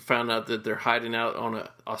he's found out that they're hiding out on an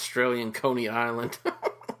Australian Coney Island.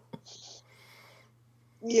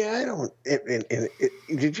 Yeah, I don't...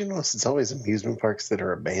 did you notice it's always amusement parks that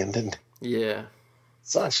are abandoned? Yeah.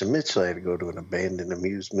 Sasha Mitchell had to go to an abandoned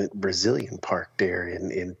amusement Brazilian park there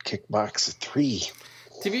in Kickboxer 3.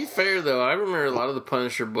 To be fair, though, I remember a lot of the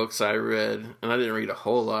Punisher books I read, and I didn't read a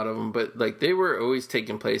whole lot of them, but like they were always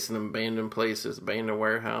taking place in abandoned places, abandoned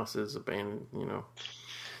warehouses, abandoned, you know.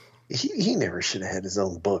 He never should have had his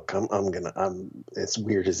own book. I'm as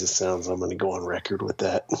weird as it sounds, I'm gonna go on record with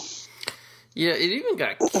that. Yeah, it even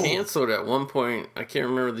got canceled at one point. I can't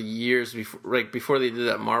remember the years before they did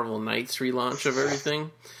that Marvel Knights relaunch of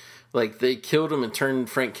everything. Like, they killed him and turned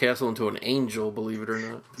Frank Castle into an angel, believe it or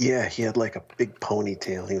not. Yeah, he had like a big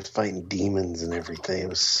ponytail. He was fighting demons and everything. It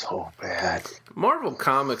was so bad. Marvel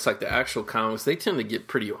comics, like the actual comics, they tend to get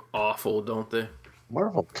pretty awful, don't they?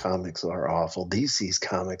 Marvel comics are awful. DC's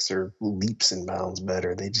comics are leaps and bounds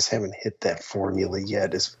better. They just haven't hit that formula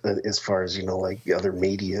yet as far as, like the other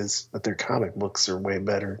medias. But their comic books are way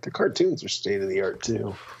better. The cartoons are state of the art,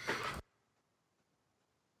 too.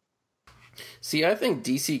 See, I think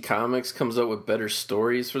DC Comics comes up with better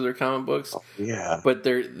stories for their comic books. Oh, yeah. But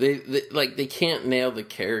they can't nail the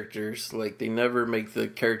characters. Like, they never make the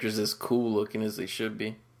characters as cool looking as they should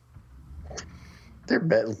be. They're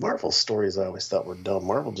bad. Marvel stories I always thought were dumb.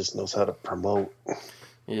 Marvel just knows how to promote.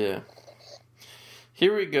 Yeah.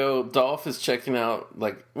 Here we go. Dolph is checking out,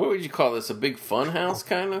 like, what would you call this? A big fun house,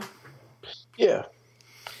 kind of? Yeah.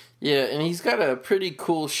 Yeah, and he's got a pretty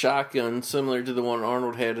cool shotgun, similar to the one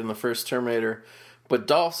Arnold had in the first Terminator. But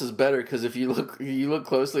Dolph's is better because if you look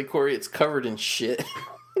closely, Corey, it's covered in shit.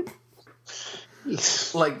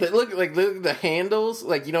 Like the handles,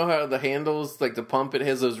 like you know how the handles, like the pump, it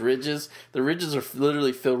has those ridges. The ridges are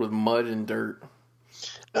literally filled with mud and dirt.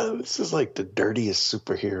 This is like the dirtiest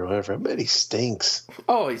superhero ever. I bet he stinks.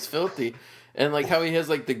 Oh, he's filthy. And like how he has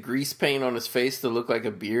like the grease paint on his face to look like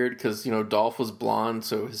a beard because Dolph was blonde,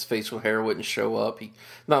 so his facial hair wouldn't show up.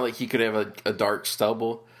 Not like he could have a dark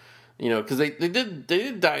stubble, because they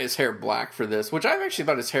did dye his hair black for this, which I actually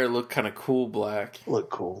thought his hair looked kind of cool black. Look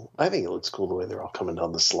cool. I think it looks cool the way they're all coming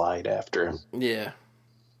down the slide after him. Yeah,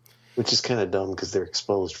 which is kind of dumb because they're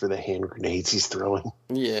exposed for the hand grenades he's throwing.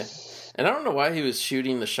 Yeah, and I don't know why he was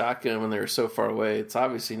shooting the shotgun when they were so far away. It's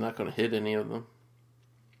obviously not going to hit any of them.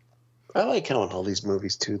 I like how in all these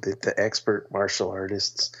movies, too, that the expert martial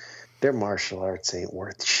artists, their martial arts ain't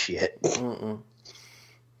worth shit. Mm-mm.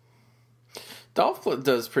 Dolph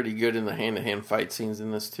does pretty good in the hand-to-hand fight scenes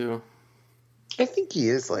in this, too. I think he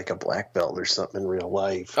is like a black belt or something in real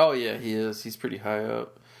life. Oh, yeah, he is. He's pretty high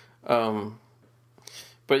up.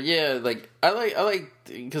 But, yeah, like, I like,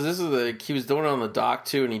 because this is he was doing it on the dock,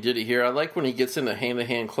 too, and he did it here. I like when he gets into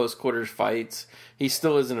hand-to-hand close-quarters fights. He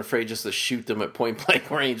still isn't afraid just to shoot them at point-blank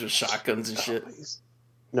range with shotguns and shit.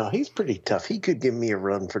 He's pretty tough. He could give me a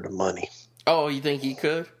run for the money. Oh, you think he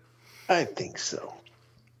could? I think so.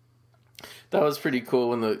 That was pretty cool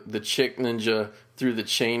when the chick ninja threw the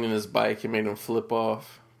chain in his bike and made him flip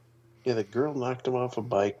off. Yeah, the girl knocked him off a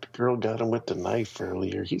bike. The girl got him with the knife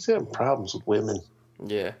earlier. He's having problems with women.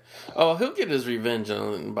 Yeah. Oh, he'll get his revenge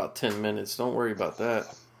in about 10 minutes. Don't worry about that.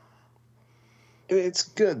 It's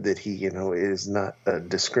good that he, is not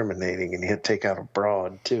discriminating, and he'll take out a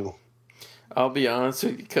broad, too. I'll be honest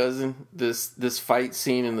with you, cousin. This fight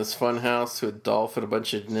scene in this fun house with Dolph and a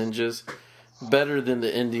bunch of ninjas, better than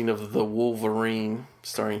the ending of The Wolverine,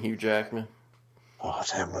 starring Hugh Jackman. Oh,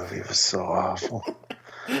 that movie was so awful.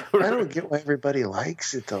 I don't get why everybody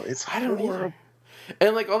likes it, though. It's horrible.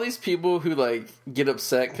 And, like, all these people who, like, get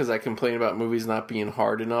upset because I complain about movies not being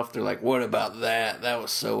hard enough, they're like, what about that? That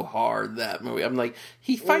was so hard, that movie. I'm like,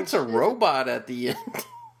 he fights a robot at the end.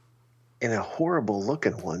 And a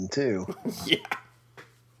horrible-looking one, too. Yeah.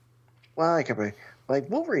 Well, like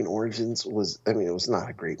Wolverine Origins was, it was not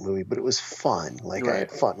a great movie, but it was fun. Like, right. I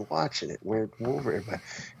had fun watching it.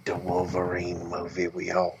 The Wolverine movie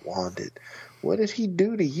we all wanted. What did he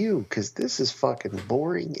do to you? Because this is fucking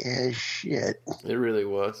boring as shit. It really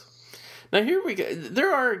was. Now here we go.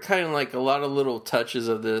 There are kind of like a lot of little touches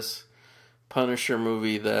of this Punisher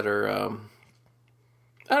movie that are,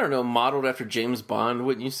 I don't know, modeled after James Bond,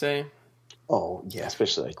 wouldn't you say? Oh, yeah,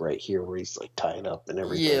 especially like right here where he's like tied up and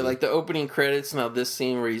everything. Yeah, like the opening credits. Now this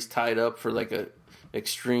scene where he's tied up for like a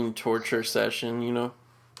extreme torture session,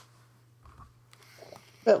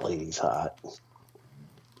 That lady's hot.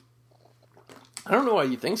 I don't know why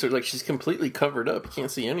you think so. Like, she's completely covered up. You can't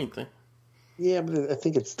see anything. Yeah, but I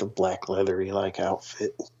think it's the black leathery like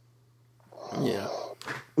outfit. Yeah.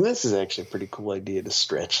 And this is actually a pretty cool idea to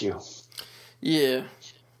stretch you. Yeah.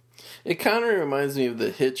 It kind of reminds me of The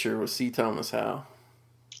Hitcher with C. Thomas Howell.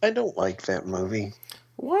 I don't like that movie.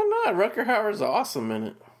 Why not? Rutger Hauer's awesome in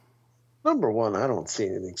it. Number one, I don't see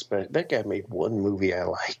anything special. That guy made one movie I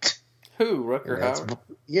liked. Who? Rutger Hauer?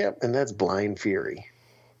 Yep, and that's Blind Fury.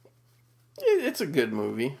 It's a good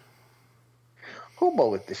movie. Hobo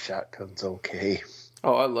with the Shotgun's okay.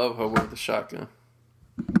 Oh, I love Hobo with the Shotgun.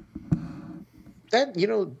 That,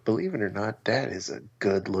 believe it or not, that is a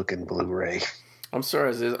good looking Blu-ray. I'm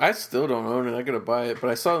sorry, I still don't own it. I gotta buy it, but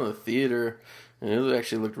I saw it in the theater, and it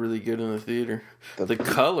actually looked really good in the theater. The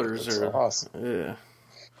colors are awesome. Yeah.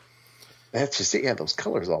 That's just it. Yeah, those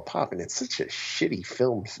colors all pop, and it's such a shitty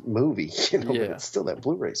film movie, but it's still, that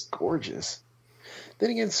Blu-ray's gorgeous. Then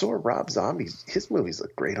again, so are Rob Zombie's. His movies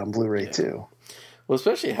look great on Blu-ray, too. Well,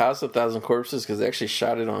 especially House of 1,000 Corpses, because they actually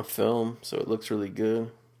shot it on film, so it looks really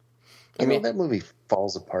good. I mean, that movie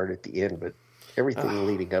falls apart at the end, but everything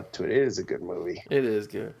leading up to it is a good movie. It is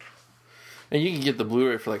good. And you can get the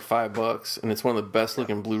Blu-ray for like $5, and it's one of the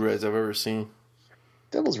best-looking Blu-rays I've ever seen.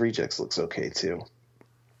 Devil's Rejects looks okay, too.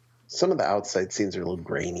 Some of the outside scenes are a little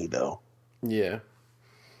grainy, though. Yeah.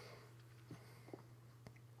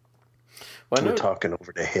 Well, we're talking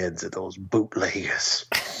over the heads of those bootleggers.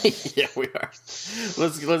 Yeah, we are.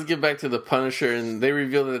 Let's get back to the Punisher, and they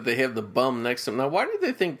revealed that they have the bum next to him. Now, why did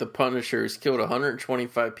they think the Punisher has killed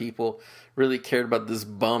 125 people really cared about this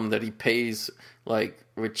bum that he pays like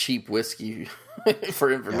with cheap whiskey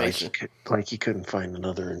for information? Like he couldn't find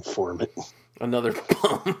another informant. Another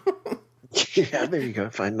bum. Yeah, there you go.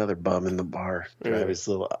 Find another bum in the bar. Drive his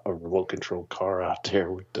little remote control car out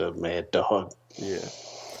there with the mad dog. Yeah.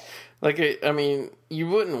 Like, I mean, you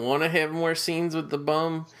wouldn't want to have more scenes with the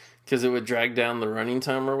bum because it would drag down the running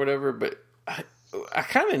time or whatever, but I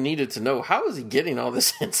kind of needed to know, how is he getting all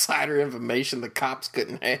this insider information the cops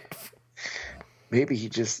couldn't have? Maybe he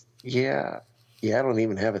just, I don't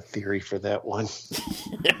even have a theory for that one.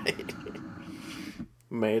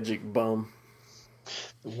 Magic bum.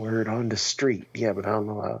 Word on the street. Yeah, but I don't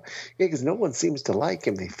know how. Yeah, because no one seems to like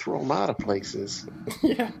him. They throw him out of places.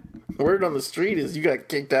 Yeah. Word on the street is you got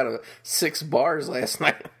kicked out of 6 bars last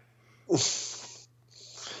night.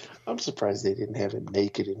 I'm surprised they didn't have him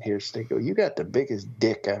naked in here. So they go, you got the biggest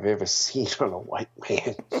dick I've ever seen on a white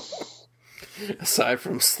man. Aside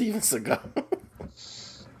from Steven Seagal.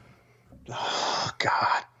 Oh,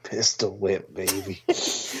 God. Pistol whip, baby.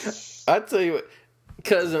 I tell you what,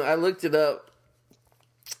 cousin, I looked it up.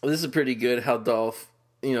 This is pretty good how Dolph,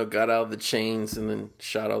 got out of the chains and then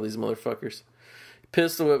shot all these motherfuckers.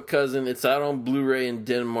 Pistol Whip, cousin, it's out on Blu-ray in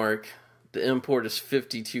Denmark. The import is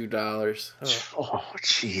 $52. Oh,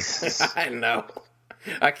 Jesus. I know.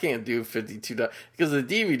 I can't do $52. Because the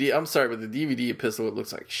DVD, I'm sorry, but the DVD of Pistol Whip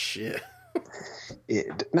looks like shit.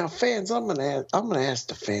 Now, fans, I'm gonna ask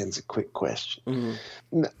the fans a quick question.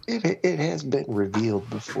 Mm-hmm. It has been revealed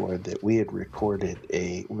before that we're going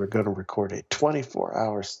to record a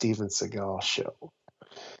 24-hour Steven Seagal show.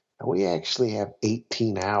 And we actually have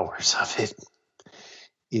 18 hours of it.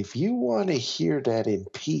 If you want to hear that in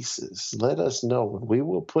pieces, let us know and we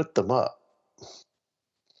will put them up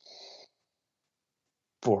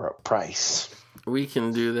for a price. We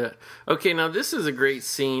can do that. Okay, now this is a great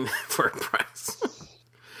scene for a price.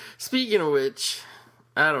 Speaking of which,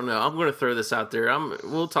 I don't know. I'm going to throw this out there.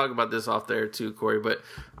 We'll talk about this off there too, Corey, but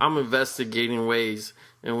I'm investigating ways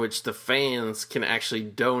in which the fans can actually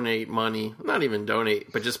donate money. Not even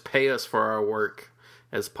donate, but just pay us for our work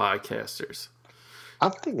as podcasters.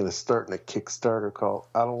 I'm thinking of starting a Kickstarter called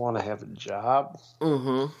I Don't Want to Have a Job.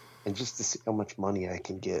 Mm-hmm. And just to see how much money I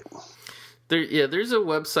can get. There's a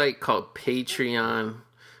website called Patreon,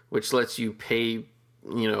 which lets you pay,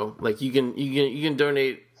 like you can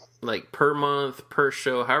donate like per month, per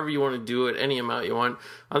show, however you want to do it, any amount you want.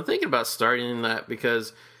 I'm thinking about starting that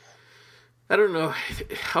because I don't know.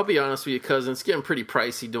 I'll be honest with you, cousin, it's getting pretty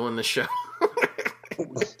pricey doing the show.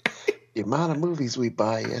 The amount of movies we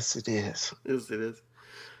buy, yes, it is. Yes, it is.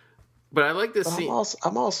 But I like to see.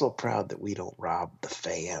 I'm also proud that we don't rob the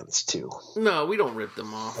fans too. No, we don't rip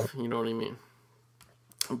them off. You know what I mean?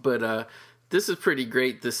 But this is pretty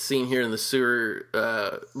great. This scene here in the sewer,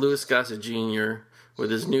 Louis Gossett Jr.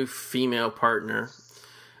 with his new female partner.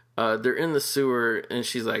 They're in the sewer, and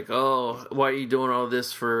she's like, "Oh, why are you doing all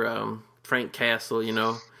this for Frank Castle?"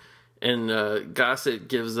 And Gossett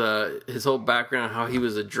gives his whole background, how he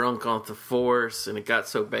was a drunk on the force, and it got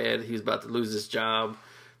so bad he was about to lose his job.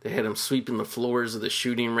 They had him sweeping the floors of the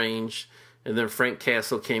shooting range. And then Frank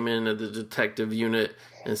Castle came into the detective unit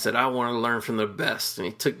and said, I want to learn from the best. And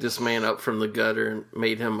he took this man up from the gutter and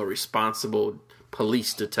made him a responsible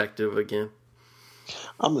police detective again.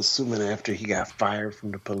 I'm assuming after he got fired from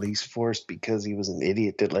the police force because he was an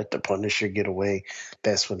idiot that let the Punisher get away,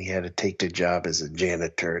 that's when he had to take the job as a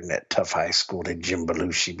janitor in that tough high school that Jim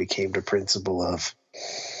Belushi became the principal of.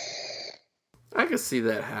 I could see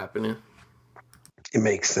that happening. It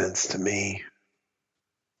makes sense to me.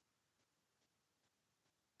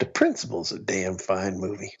 The Principal's a damn fine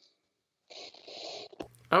movie.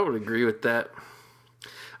 I would agree with that.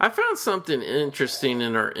 I found something interesting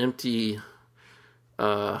in our empty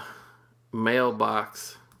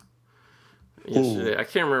mailbox yesterday. I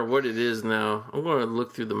can't remember what it is now. I'm going to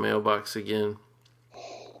look through the mailbox again.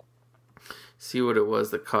 See what it was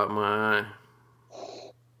that caught my eye.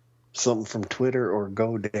 Something from Twitter or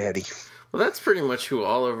GoDaddy. Well, that's pretty much who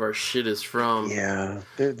all of our shit is from. Yeah,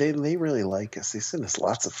 they really like us. They send us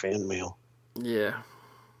lots of fan mail. Yeah.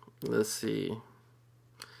 Let's see.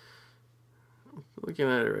 Looking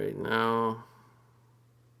at it right now.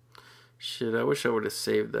 Shit, I wish I would have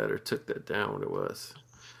saved that or took that down what it was.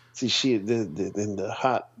 See, the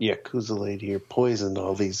hot Yakuza lady here poisoned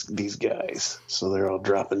all these guys, so they're all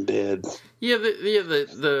dropping dead. Yeah,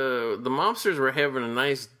 the mobsters were having a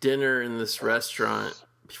nice dinner in this restaurant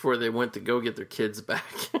before they went to go get their kids back.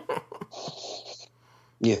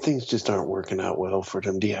 Yeah, things just aren't working out well for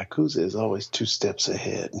them. The Yakuza is always 2 steps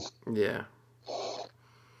ahead. Yeah.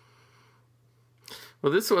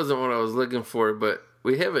 Well, this wasn't what I was looking for, but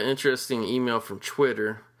we have an interesting email from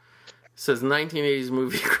Twitter. It says, 1980s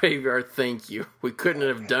movie graveyard, thank you. We couldn't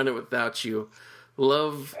have done it without you.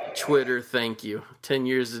 Love Twitter, thank you. 10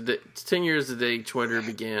 years a day Twitter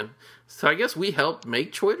began. So I guess we helped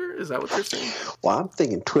make Twitter? Is that what you're saying? Well, I'm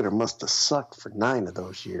thinking Twitter must have sucked for 9 of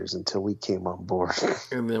those years until we came on board.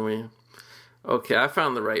 And then okay, I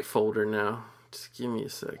found the right folder now. Just give me a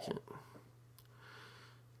second.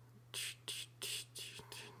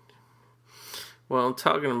 Well,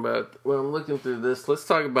 I'm looking through this. Let's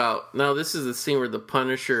talk about, now this is the scene where the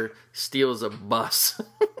Punisher steals a bus.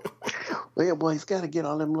 Well, yeah, boy, he's got to get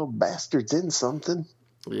all them little bastards in something.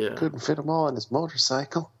 Yeah. Couldn't fit them all on his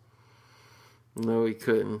motorcycle. No, he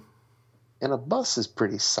couldn't. And a bus is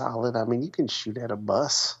pretty solid. I mean, you can shoot at a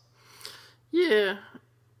bus. Yeah.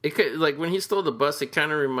 It could, like, when he stole the bus, it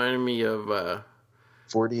kind of reminded me of...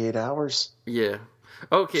 48 Hours? Yeah.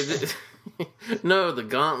 Okay, no, the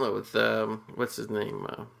Gauntlet with, what's his name?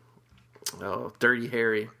 Dirty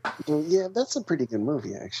Harry. Well, yeah, that's a pretty good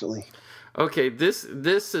movie, actually. Okay, this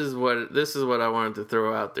is what I wanted to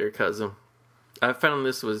throw out there, cousin. I found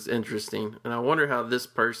this was interesting, and I wonder how this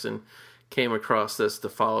person came across this to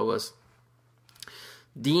follow us.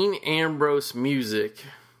 Dean Ambrose Music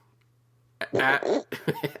at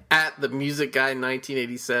the Music Guy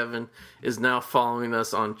 1987 is now following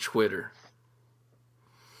us on Twitter.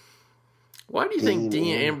 Why do you think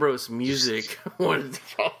Dean Ambrose Music wanted to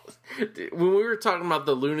call us? When we were talking about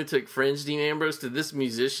the Lunatic Fringe Dean Ambrose, did this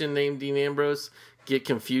musician named Dean Ambrose get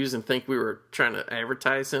confused and think we were trying to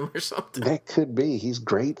advertise him or something? That could be. He's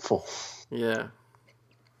grateful. Yeah.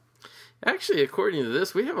 Actually, according to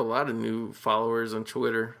this, we have a lot of new followers on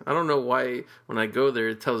Twitter. I don't know why when I go there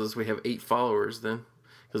it tells us we have 8 followers then.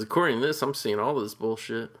 Because according to this, I'm seeing all this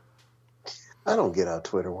bullshit. I don't get how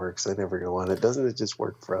Twitter works. I never go on it. Doesn't it just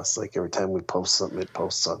work for us? Like every time we post something, it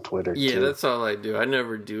posts on Twitter. Yeah, too? That's all I do. I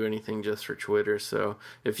never do anything just for Twitter. So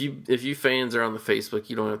if you fans are on the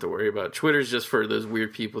Facebook, you don't have to worry about it. Twitter's just for those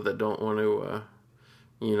weird people that don't want to,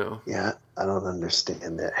 Yeah, I don't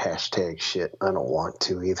understand that hashtag shit. I don't want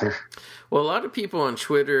to either. Well, a lot of people on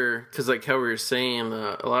Twitter, because like how we were saying,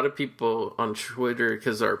 a lot of people on Twitter,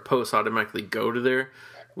 because our posts automatically go to there.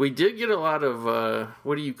 We did get a lot of,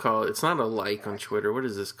 what do you call it? It's not a like on Twitter. What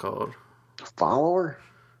is this called? Follower?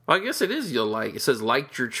 Well, I guess it is you'll like. It says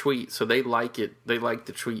liked your tweet, so they like it. They like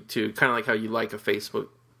the tweet too. Kind of like how you like a Facebook,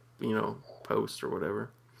 post or whatever.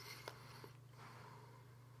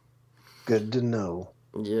 Good to know.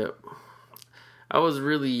 Yep. I was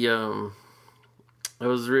really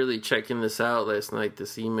checking this out last night,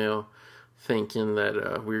 this email, thinking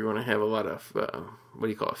that we were going to have a lot of,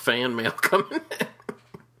 fan mail coming in.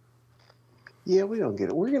 Yeah, we don't get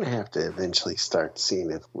it. We're going to have to eventually start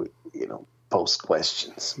seeing if we, post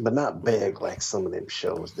questions, but not beg like some of them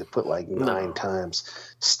shows that put like 9 times,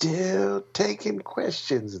 still taking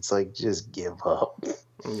questions. It's like, just give up.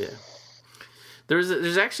 Yeah.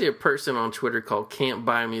 There's actually a person on Twitter called Can't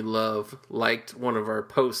Buy Me Love liked one of our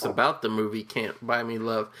posts about the movie Can't Buy Me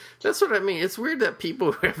Love. That's what I mean. It's weird that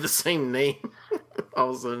people have the same name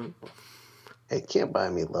all of a sudden. Hey, Can't Buy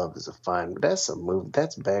Me Love is a fine, but that's a movie.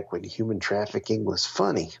 That's back when human trafficking was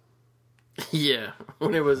funny. Yeah,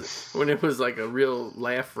 when it was like a real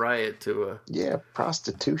laugh riot to a. Yeah,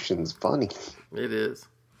 prostitution's funny. It is.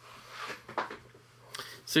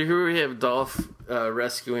 So here we have Dolph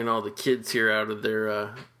rescuing all the kids here out of their.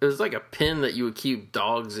 It was like a pen that you would keep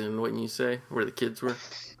dogs in, wouldn't you say? Where the kids were.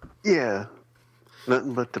 Yeah.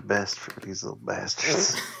 Nothing but the best for these little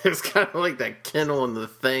bastards. It's kind of like that kennel in The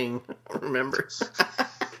Thing. Remember?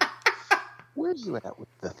 Where you at with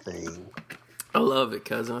The Thing? I love it,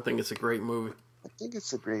 cousin. I think it's a great movie. I think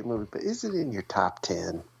it's a great movie, but is it in your top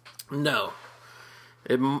 10? No.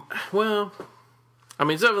 Well, I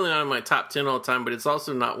mean, it's definitely not in my top 10 all the time, but it's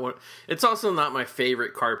also not one. It's also not my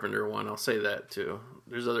favorite Carpenter one. I'll say that too.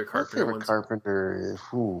 There's other Carpenter ones. Carpenter is.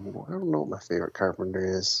 I don't know what my favorite Carpenter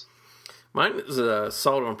is. Mine is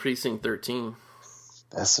Assault on Precinct 13.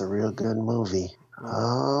 That's a real good movie.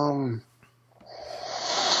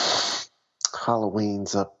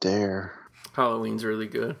 Halloween's up there. Halloween's really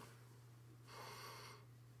good.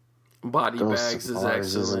 Body Bags is excellent.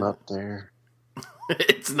 Isn't up there.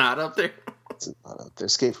 It's not up there. It's not up there.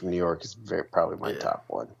 Escape from New York is probably my top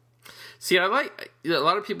one. See, I like a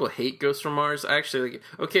lot of people hate Ghost from Mars. I actually like.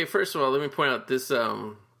 Okay, first of all, let me point out this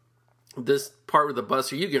this part with the bus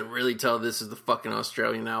here. You can really tell this is the fucking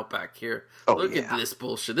Australian outback here. Look at this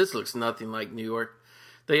bullshit. This looks nothing like New York.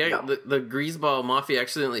 The Greaseball Mafia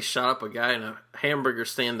accidentally shot up a guy in a hamburger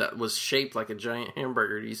stand that was shaped like a giant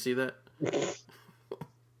hamburger. Do you see that?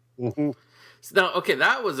 Mm-hmm. Now, okay,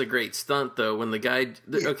 that was a great stunt though. When the guy,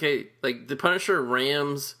 like the Punisher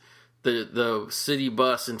rams the city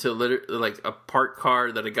bus into like a parked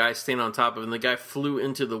car that a guy standing on top of, and the guy flew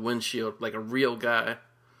into the windshield like a real guy.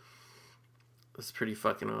 That's pretty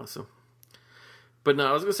fucking awesome. But no,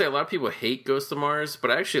 I was gonna say a lot of people hate Ghost of Mars,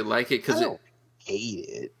 but I actually like it because hate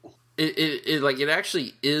it. It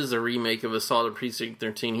actually is a remake of Assault on Precinct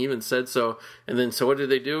 13. He even said so. And then, so what did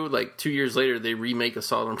they do? Like 2 years later, they remake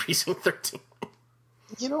Assault on Precinct 13.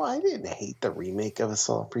 You know, I didn't hate the remake of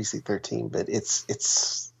Assault on Precinct 13, but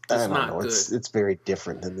it's I don't know. Good. It's very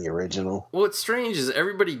different than the original. What's strange is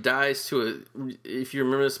everybody dies if you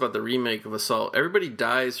remember this about the remake of Assault, everybody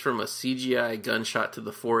dies from a CGI gunshot to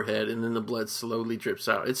the forehead, and then the blood slowly drips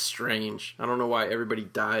out. It's strange. I don't know why everybody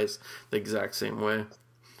dies the exact same way.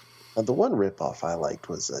 The one ripoff I liked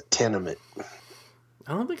was Tenement.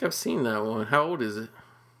 I don't think I've seen that one. How old is it?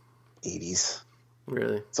 80s.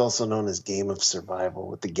 Really? It's also known as Game of Survival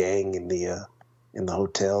with the gang in the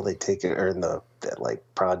hotel. They take it, or in that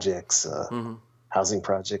projects, housing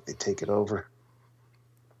project. They take it over.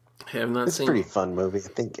 I have not seen. It's a pretty fun movie. I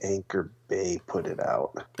think Anchor Bay put it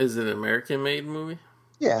out. Is it an American-made movie?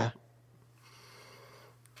 Yeah.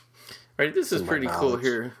 Right, this is pretty cool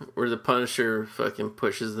here, where the Punisher fucking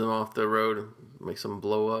pushes them off the road and makes them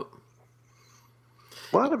blow up.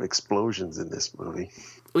 A lot of explosions in this movie.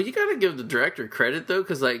 Well, you gotta give the director credit, though,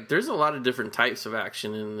 because, there's a lot of different types of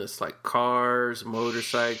action in this, like cars,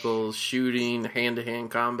 motorcycles, shooting,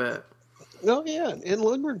 hand-to-hand combat. Oh, yeah, and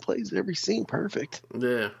Lundgren plays every scene perfect.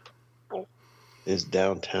 Yeah. It's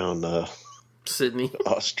downtown Sydney.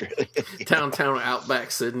 Australia. Downtown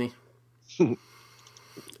Outback Sydney.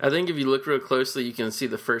 I think if you look real closely, you can see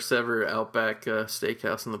the first ever Outback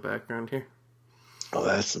steakhouse in the background here. Oh,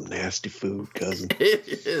 that's some nasty food, cousin.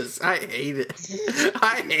 It is. I hate it.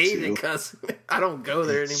 I hate it, cousin. I don't go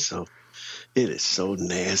there anymore. It is so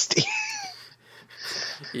nasty.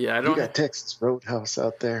 Yeah, I don't. You got Texas Roadhouse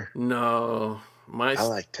out there? No. I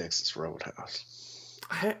like Texas Roadhouse.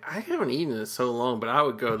 I haven't eaten it so long, but I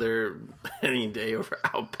would go there any day over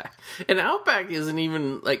Outback. And Outback isn't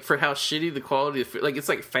even, for how shitty the quality of food. It's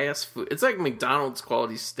like fast food. It's like McDonald's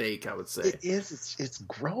quality steak, I would say. It is. It's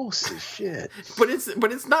gross as shit. But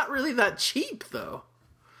it's not really that cheap, though.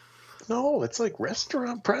 No, it's like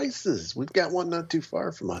restaurant prices. We've got one not too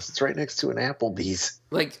far from us. It's right next to an Applebee's.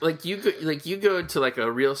 You go to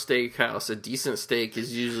a real steakhouse. A decent steak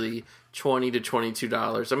is usually $20 to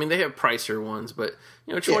 $22. I mean, they have pricier ones, but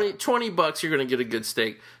 $20 you're going to get a good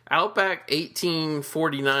steak. Outback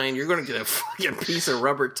 $18.49. You're going to get a fucking piece of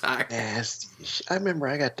rubber tire. Nasty. I remember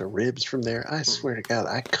I got the ribs from there. I swear to God,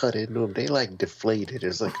 I cut into them. They deflated.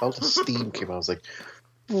 It's like all the steam came out. I was like,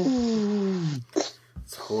 ooh.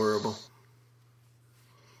 It's horrible.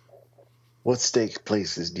 What steak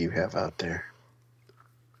places do you have out there?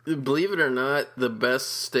 Believe it or not, the best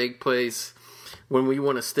steak place, when we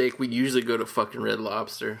want a steak, we usually go to fucking Red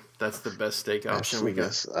Lobster. That's the best steak option we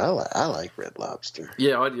got. I like Red Lobster.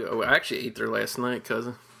 Yeah, I do. I actually ate there last night,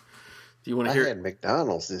 cousin. Do you want to hear? I had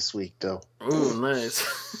McDonald's this week, though. Oh,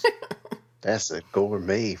 nice. That's a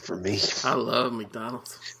gourmet for me. I love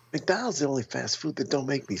McDonald's. McDonald's is the only fast food that don't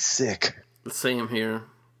make me sick. The same here.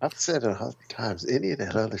 I've said it 100 times. Any of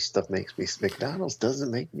that other stuff makes me sick. McDonald's doesn't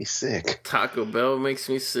make me sick. Taco Bell makes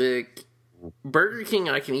me sick. Burger King,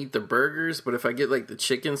 I can eat the burgers, but if I get the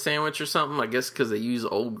chicken sandwich or something, I guess because they use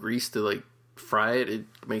old grease to fry it, it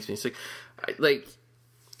makes me sick.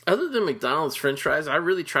 Other than McDonald's French fries, I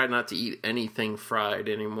really try not to eat anything fried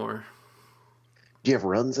anymore. Do you have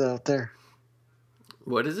Runza out there?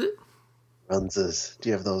 What is it? Runzas. Do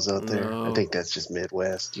you have those out there? No. I think that's just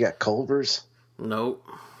Midwest. You got Culver's? Nope.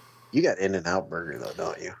 You got In-N-Out Burger though,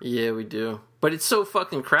 don't you? Yeah, we do. But it's so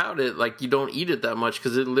fucking crowded. Like you don't eat it that much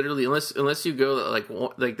because it literally, unless you go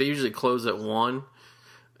like they usually close at 1,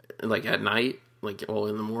 like at night, like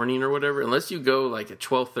in the morning or whatever. Unless you go like at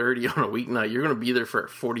 12:30 on a weeknight, you're gonna be there for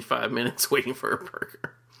 45 minutes waiting for a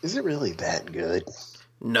burger. Is it really that good?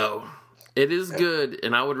 No, it is good,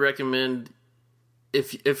 and I would recommend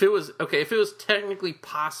if it was technically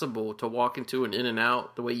possible to walk into an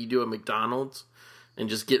In-N-Out the way you do at McDonald's and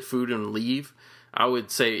just get food and leave, I would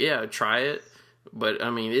say try it. But I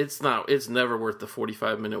mean, it's never worth the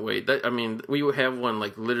 45-minute wait. We would have one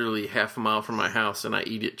like literally half a mile from my house, and I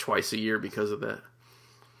eat it twice a year because of that.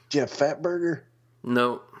 Do you have Fat Burger?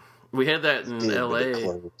 No, we had that in L.A.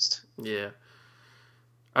 Closed. Yeah.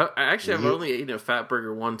 I actually have only eaten a Fat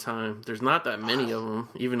Burger one time. There's not that many of them,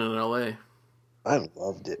 even in L.A. I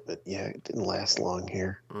loved it, but yeah, it didn't last long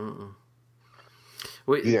here.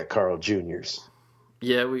 Wait, you got Carl Jr.'s.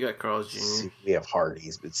 Yeah, we got Carl's Jr. See, we have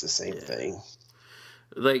Hardee's, but it's the same thing.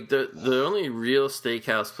 Like the only real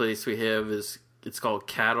steakhouse place we have it's called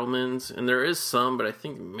Cattleman's, and there is some, but I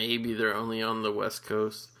think maybe they're only on the West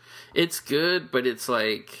Coast. It's good, but it's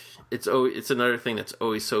like it's another thing that's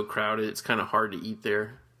always so crowded. It's kind of hard to eat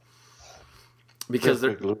there because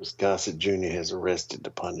Louis Gossett Jr. has arrested the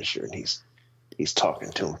Punisher, and he's talking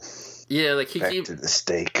to him. Yeah, like back to the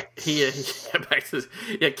steak. Back to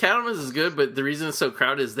Cattleman's is good, but the reason it's so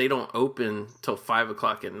crowded is they don't open till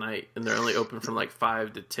 5:00 at night, and they're only open from like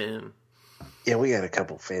 5 to 10. Yeah, we got a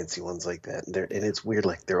couple fancy ones like that, and it's weird.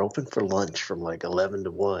 Like they're open for lunch from like 11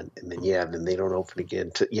 to 1, and then they don't open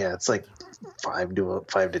again. It's like 5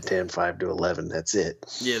 to 10, 5 to 11. That's it.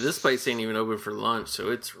 Yeah, this place ain't even open for lunch,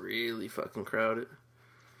 so it's really fucking crowded.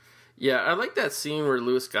 Yeah, I like that scene where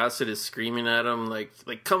Louis Gossett is screaming at him, like,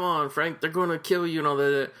 come on, Frank, they're going to kill you and all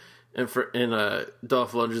that. And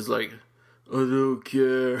Dolph Lundgren's like, I don't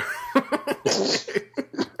care.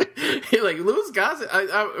 Like, Louis Gossett,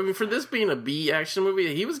 I mean, for this being a B action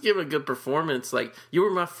movie, he was giving a good performance. Like, you were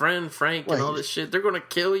my friend, Frank, and all this shit. They're going to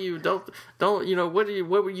kill you. Don't, what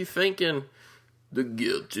were you thinking? The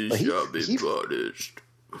guilty shall be punished.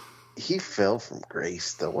 He fell from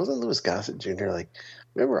grace, though. Wasn't Louis Gossett Jr. like...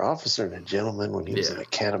 Remember Officer and a Gentleman when he was an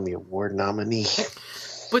Academy Award nominee?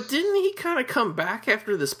 But didn't he kind of come back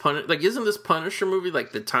after this Punisher? Like, isn't this Punisher movie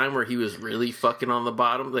like the time where he was really fucking on the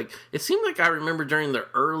bottom? Like, it seemed like I remember during the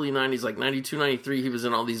early 90s, like 92, 93, he was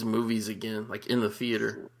in all these movies again, like in the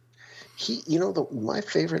theater. My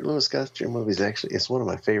favorite Louis Gossett Jr. movie is actually, it's one of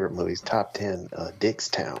my favorite movies, top 10,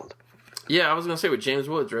 Dickstown. Yeah, I was going to say with James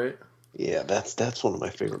Woods, right? Yeah, that's one of my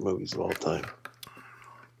favorite movies of all time.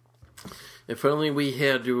 If only we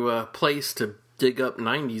had a place to dig up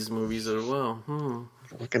 90s movies as well.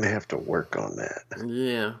 We're going to have to work on that.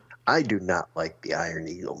 Yeah. I do not like the Iron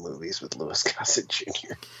Eagle movies with Louis Gossett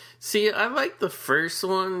Jr. See, I like the first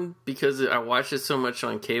one because I watched it so much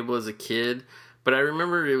on cable as a kid. But I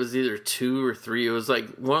remember it was either 2 or 3. It was like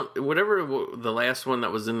whatever the last one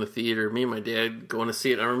that was in the theater. Me and my dad going to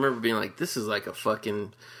see it. I remember being like, this is like a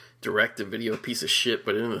fucking direct-to-video piece of shit,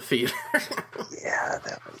 but in the theater. Yeah,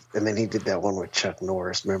 that one. And then he did that one with Chuck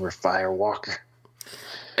Norris. Remember Firewalker?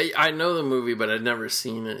 I know the movie, but I'd never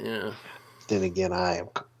seen it. Yeah. Then again,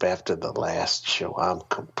 after the last show, I'm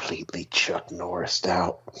completely Chuck Norris'd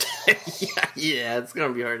out. Yeah, it's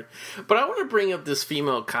gonna be hard. But I want to bring up this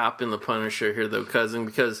female cop in The Punisher here, though, cousin,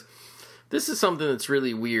 because this is something that's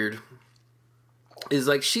really weird. Is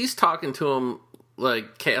like she's talking to him.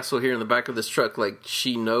 Like Castle here in the back of this truck, like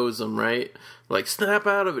she knows him, right? Like, snap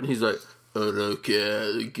out of it. And he's like, I don't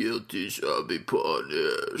care, the guilty shall be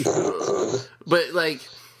punished.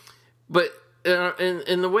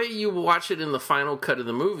 And the way you watch it in the final cut of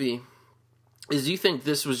the movie is you think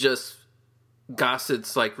this was just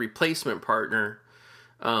Gossett's like replacement partner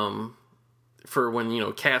for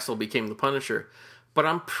when Castle became the Punisher. But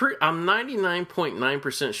I'm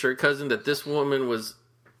 99.9% sure, cousin, that this woman was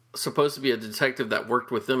supposed to be a detective that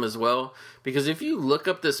worked with them as well, because if you look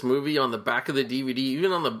up this movie on the back of the DVD,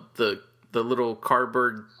 even on the little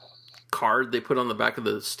cardboard card they put on the back of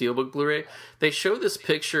the Steelbook Blu-ray, they show this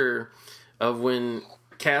picture of when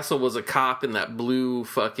Castle was a cop in that blue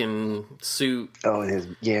fucking suit.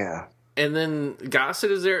 Yeah. And then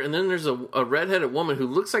Gossett is there, and then there's a redheaded woman who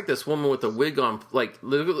looks like this woman with a wig on, like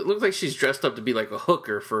looks like she's dressed up to be like a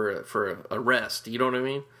hooker for a arrest. You know what I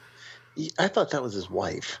mean? I thought that was his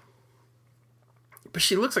wife. But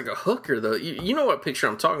she looks like a hooker, though. You know what picture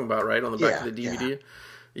I'm talking about, right? On the back of the DVD?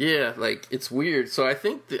 Yeah, like, it's weird. So I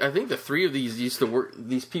think the three of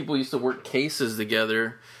these people used to work cases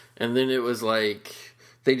together, and then it was like,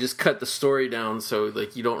 they just cut the story down so,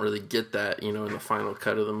 like, you don't really get that, in the final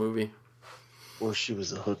cut of the movie. Well, she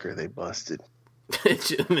was a hooker. They busted.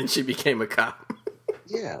 And then she became a cop.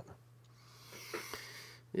 Yeah.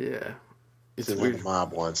 Yeah. It's So weird. the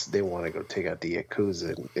mob they want to go take out the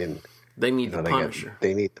Yakuza, and They need the Punisher.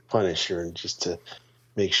 They need the Punisher, and just to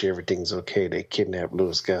make sure everything's okay, they kidnapped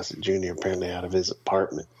Louis Gossett Jr. apparently out of his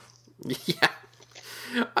apartment. Yeah.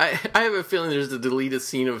 I have a feeling there's a deleted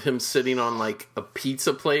scene of him sitting on like a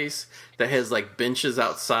pizza place that has like benches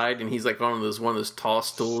outside, and he's like on one of those tall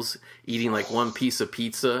stools eating like one piece of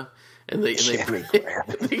pizza, and they grab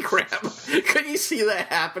it. They grab him. Could you see that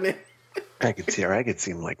happening? I could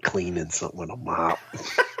see him like cleaning something with a mop.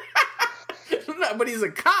 No, but he's a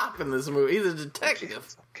cop in this movie. He's a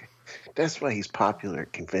detective. Okay. That's why he's popular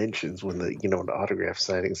at conventions. When the autograph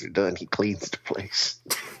sightings are done, he cleans the place.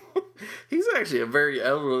 He's actually a very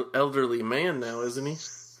elderly man now, isn't he?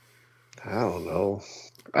 I don't know.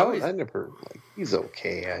 I never he's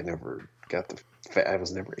okay. I never got I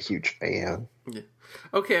was never a huge fan. Yeah.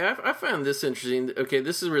 Okay, I found this interesting. Okay,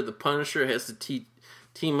 this is where the Punisher has to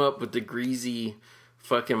team up with the greasy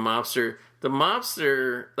fucking mobster. The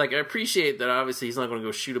mobster, like, I appreciate that obviously he's not going to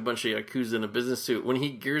go shoot a bunch of Yakuza in a business suit. When he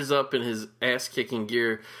gears up in his ass-kicking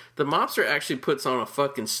gear, the mobster actually puts on a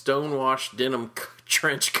fucking stonewashed denim half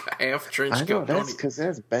trench coat. I know, that's because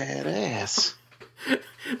that's badass.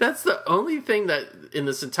 That's the only thing that, in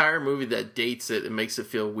this entire movie, that dates it and makes it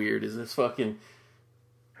feel weird, is this fucking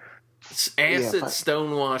acid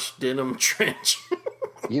stonewashed denim trench.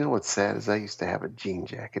 You know what's sad is I used to have a jean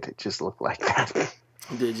jacket that just looked like that.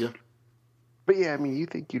 Did you? But yeah, I mean, you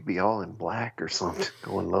think you'd be all in black or something,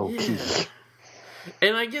 going low key.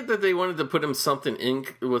 And I get that they wanted to put him something in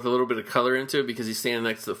with a little bit of color into it because he's standing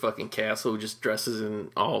next to the fucking castle who just dresses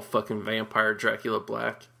in all fucking vampire Dracula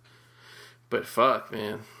black. But fuck,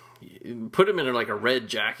 man. Put him in like a red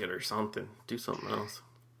jacket or something. Do something else.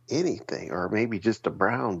 Anything, or maybe just a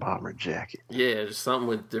brown bomber jacket. Yeah, just something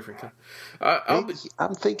with different color.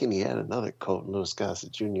 I'm thinking he had another coat and Louis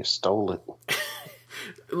Gossett Jr. stole it.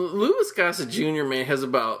 Louis Gossett Jr., man, has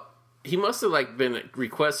he must have like been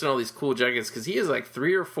requesting all these cool jackets because he has like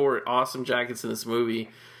 3 or 4 awesome jackets in this movie.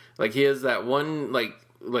 Like he has that one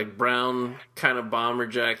like brown kind of bomber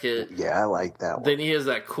jacket. Yeah, I like that one. Then he has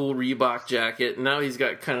that cool Reebok jacket. Now he's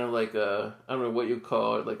got kind of like I don't know what you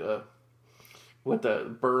call it, like with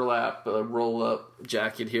the burlap roll up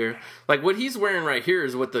jacket here. Like what he's wearing right here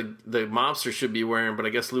is what the mobster should be wearing, but I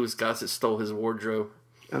guess Louis Gossett stole his wardrobe.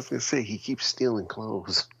 I was going to say, he keeps stealing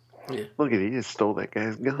clothes. Yeah. Look at it, he just stole that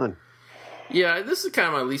guy's gun. Yeah, this is kind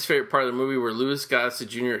of my least favorite part of the movie where Louis Gossett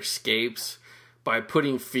Jr. escapes by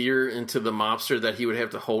putting fear into the mobster that he would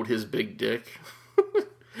have to hold his big dick.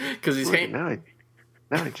 Because he's now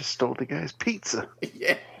I just stole the guy's pizza.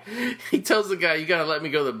 Yeah. He tells the guy, you gotta let me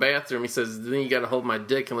go to the bathroom. He says, then you gotta hold my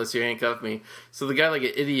dick unless you handcuff me. So the guy, like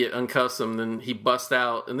an idiot, uncuffs him, then he busts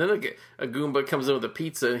out, and then a Goomba comes in with a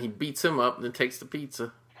pizza, and he beats him up, and then takes the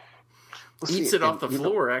pizza. Eats it off the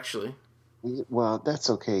floor, actually. Well, that's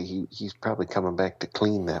okay. He's probably coming back to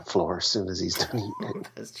clean that floor as soon as he's done eating it.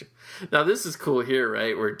 That's true. Now, this is cool here,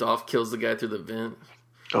 right? Where Dolph kills the guy through the vent.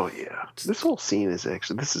 Oh, yeah. This whole scene is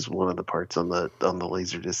this is one of the parts on the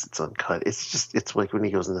Laserdisc that's uncut. It's like when he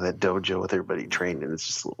goes into that dojo with everybody trained, and it's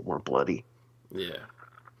just a little more bloody. Yeah.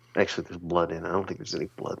 Actually, there's blood in it. I don't think there's any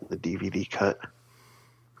blood in the DVD cut.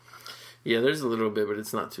 Yeah, there's a little bit, but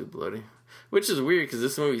it's not too bloody. Which is weird, because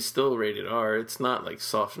this movie's still rated R. It's not, like,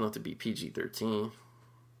 soft enough to be PG-13.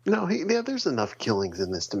 No, there's enough killings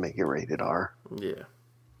in this to make it rated R. Yeah.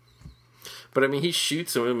 But, I mean, he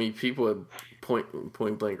shoots him. I mean, people at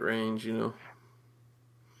point-blank range, you know?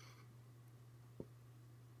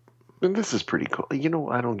 And this is pretty cool. You know,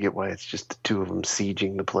 I don't get why it's just the two of them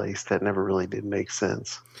sieging the place. That never really did make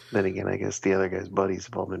sense. Then again, I guess the other guy's buddies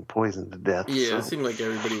have all been poisoned to death. Yeah, It seemed like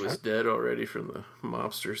everybody was dead already from the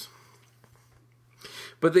mobsters.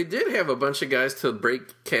 But they did have a bunch of guys to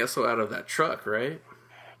break Castle out of that truck, right?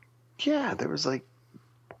 Yeah, there was like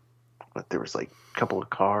a couple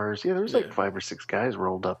of cars. Yeah, there was like 5 or 6 guys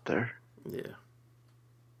rolled up there. Yeah.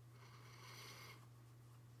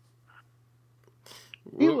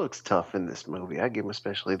 He looks tough in this movie. I give him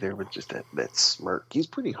especially there with just that smirk. He's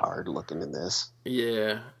pretty hard looking in this.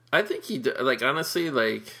 Yeah. I think honestly,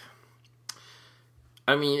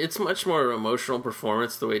 I mean, it's much more an emotional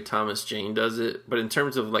performance the way Thomas Jane does it. But in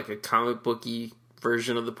terms of like a comic booky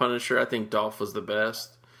version of the Punisher, I think Dolph was the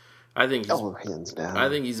best. I think hands down. I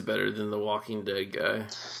think he's better than the Walking Dead guy.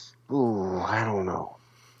 Ooh, I don't know.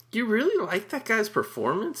 You really like that guy's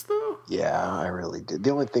performance, though? Yeah, I really did. The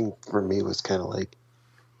only thing for me was kind of like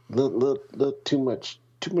little too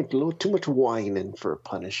much whining for a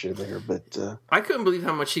Punisher there. But I couldn't believe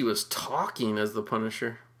how much he was talking as the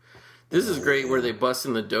Punisher. This is great where they bust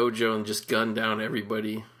in the dojo and just gun down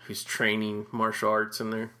everybody who's training martial arts in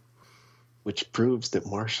there. Which proves that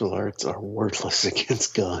martial arts are worthless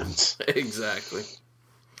against guns. Exactly.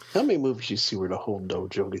 How many movies you see where the whole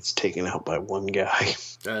dojo gets taken out by one guy?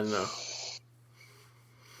 I know.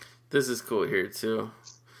 This is cool here, too.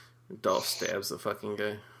 Dolph stabs the fucking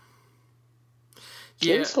guy.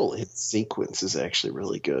 Yeah. This whole hit sequence is actually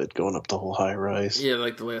really good, going up the whole high rise. Yeah,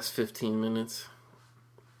 like the last 15 minutes.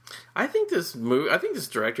 I think this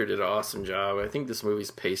director did an awesome job. I think this movie's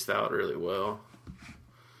paced out really well.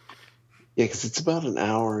 Yeah, because it's about an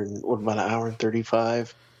hour and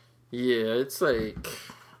 35? Yeah, it's like,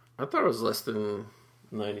 I thought it was less than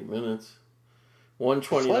 90 minutes.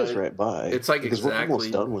 129. It flies right by. It's like because exactly. We're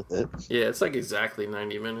almost done with it. Yeah, it's like exactly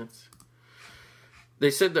 90 minutes.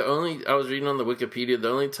 They said I was reading on the Wikipedia, the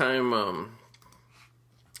only time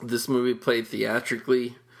this movie played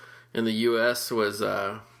theatrically in the U.S. was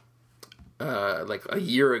like a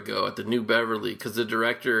year ago at the New Beverly, because the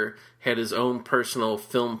director had his own personal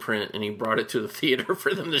film print and he brought it to the theater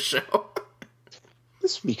for them to show.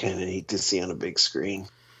 This would be kind of neat to see on a big screen.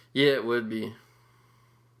 Yeah, it would be.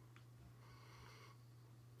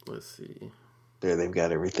 Let's see. There, they've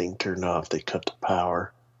got everything turned off. They cut the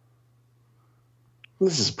power.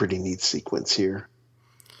 This is a pretty neat sequence here.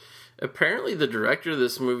 Apparently, the director of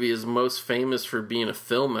this movie is most famous for being a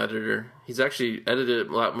film editor. He's actually edited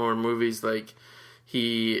a lot more movies. Like,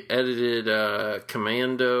 he edited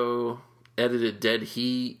Commando, edited Dead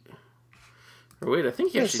Heat. Or wait, I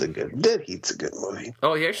think he Dead Heat's a good movie.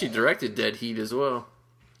 Oh, he actually directed Dead Heat as well.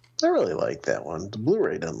 I really like that one. The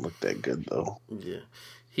Blu-ray doesn't look that good, though. Yeah.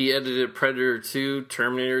 He edited Predator 2,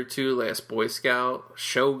 Terminator 2, Last Boy Scout,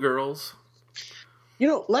 Showgirls. You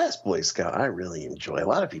know, Last Boy Scout, I really enjoy. A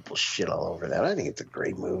lot of people shit all over that. I think it's a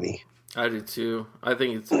great movie. I do too. I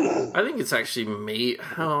think it's actually made.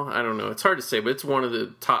 Oh, I don't know. It's hard to say, but it's one of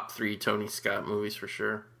the top 3 Tony Scott movies for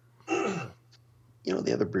sure. You know,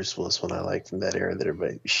 the other Bruce Willis one I like from that era that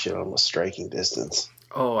everybody shit on was Striking Distance.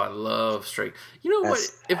 Oh, I love Strike. You know what?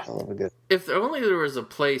 If only there was a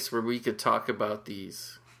place where we could talk about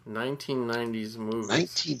these 1990s movies.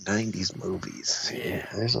 1990s movies. Yeah,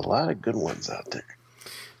 there's a lot of good ones out there.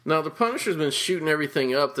 Now, the Punisher's been shooting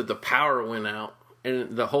everything up that the power went out,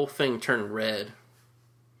 and the whole thing turned red.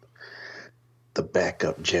 The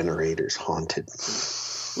backup generator's haunted.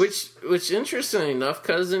 Which interestingly enough,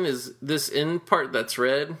 cousin, is this end part that's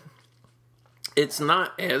red. It's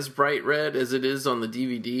not as bright red as it is on the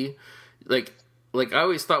DVD. Like I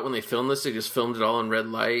always thought when they filmed this, they just filmed it all in red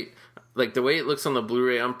light. Like, the way it looks on the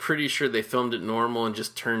Blu-ray, I'm pretty sure they filmed it normal and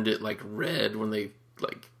just turned it, like, red when they,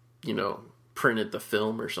 like, you know, printed the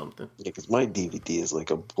film or something. Yeah, because my DVD is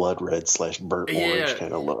like a blood red / burnt orange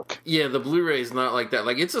kind of look. Yeah, the Blu-ray is not like that.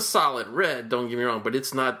 Like, it's a solid red, don't get me wrong, but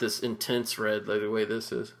it's not this intense red like the way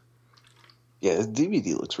this is. Yeah, the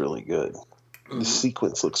DVD looks really good. The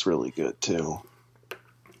sequence looks really good, too.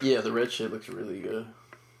 Yeah, the red shit looks really good.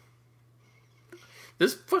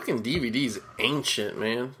 This fucking DVD's ancient,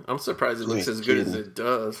 man. I'm surprised it looks as good as it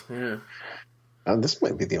does. Yeah. This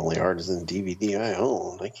might be the only Artisan DVD I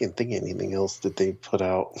own. I can't think of anything else that they put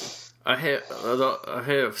out. I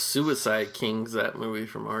have Suicide Kings, that movie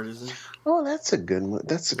from Artisan. Oh, that's a good one.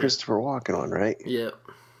 That's the Christopher Walken one, right? Yep.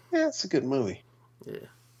 Yeah, it's a good movie. Yeah.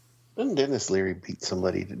 Didn't Dennis Leary beat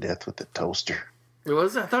somebody to death with a toaster? It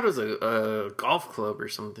was? I thought it was a golf club or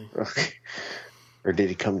something. Or did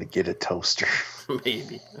he come to get a toaster?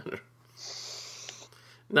 Maybe.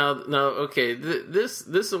 Now, okay, this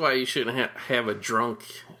is why you shouldn't have a drunk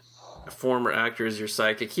former actor as your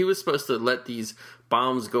sidekick. He was supposed to let these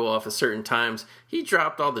bombs go off at certain times. He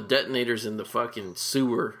dropped all the detonators in the fucking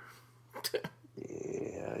sewer.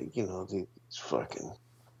 Yeah, you know, these fucking...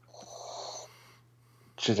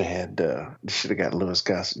 Should have got Louis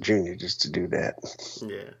Gossett Jr. just to do that.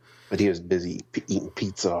 Yeah. But he was busy eating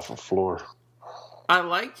pizza off the floor. I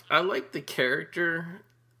like the character.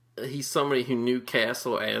 He's somebody who knew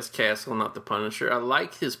Castle as Castle, not the Punisher. I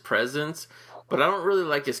like his presence, but I don't really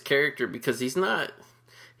like his character because he's not...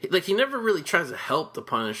 Like, he never really tries to help the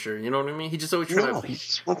Punisher, you know what I mean? He just always tries to... he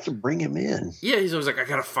just wants to bring him in. Yeah, he's always like, I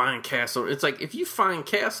gotta find Castle. It's like, if you find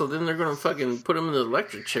Castle, then they're gonna fucking put him in the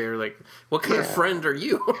electric chair. Like, what kind of friend are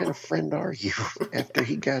you? What kind of friend are you? After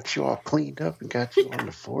he got you all cleaned up and got you on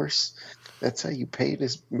the force, that's how you paid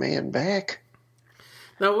this man back?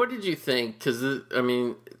 Now, what did you think? Because, I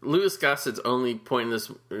mean, Louis Gossett's only point in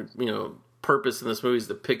this, you know, purpose in this movie is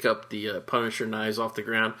to pick up the Punisher knives off the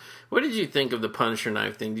ground. What did you think of the Punisher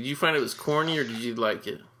knife thing? Did you find it was corny or did you like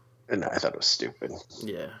it? And I thought it was stupid.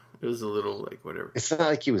 Yeah, it was a little like whatever. It's not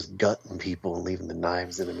like he was gutting people and leaving the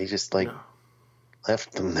knives in them. He just like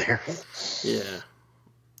left them there. Yeah.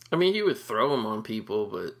 I mean, he would throw them on people,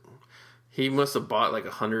 but he must have bought like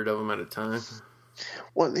 100 of them at a time.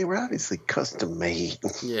 Well, they were obviously custom made.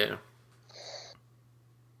 Yeah.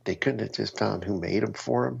 They couldn't have just found who made them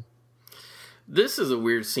for him. This is a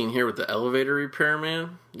weird scene here with the elevator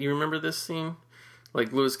repairman. You remember this scene?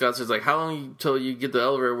 Like, Louis Gossard's like, how long till you get the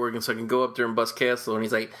elevator working so I can go up there and bust Castle? And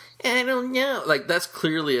he's like, I don't know. Like, that's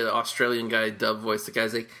clearly an Australian guy dub voice. The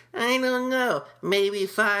guy's like, I don't know. Maybe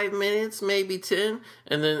 5 minutes, maybe 10.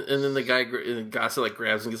 And then the guy, Gossard, like,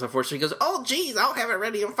 grabs and gets off horse. He goes, oh, geez, I'll have it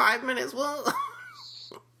ready in 5 minutes. Well,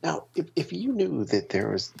 now, if you knew that there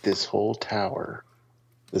was this whole tower,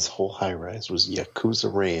 this whole high-rise was Yakuza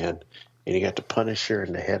ran, and you got the Punisher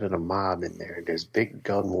and the head of the mob in there, and there's big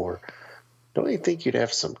gun war, don't you think you'd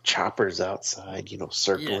have some choppers outside,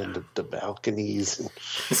 circling the balconies?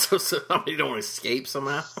 So somebody don't escape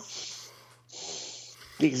somehow?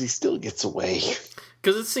 Because he still gets away.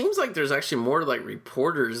 Because it seems like there's actually more, like,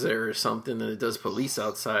 reporters there or something than it does police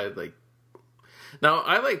outside. Like, now,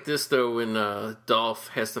 I like this, though, when Dolph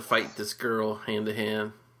has to fight this girl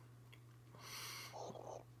hand-to-hand.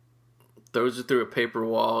 Throws her through a paper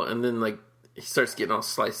wall, and then, like, he starts getting all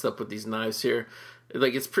sliced up with these knives here.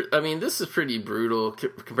 Like, this is pretty brutal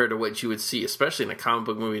compared to what you would see, especially in a comic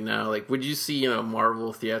book movie now. Like, would you see in a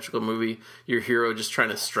Marvel theatrical movie your hero just trying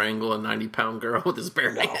to strangle a 90-pound girl with his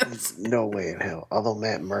bare hands? No way in hell. Although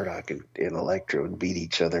Matt Murdock and Elektra would beat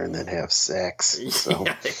each other and then have sex. So.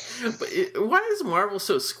 Yeah. But why is Marvel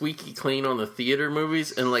so squeaky clean on the theater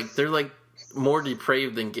movies? And, like, they're, like, more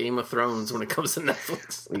depraved than Game of Thrones when it comes to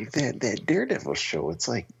Netflix. That Daredevil show, it's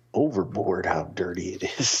like overboard how dirty it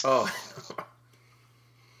is. Oh.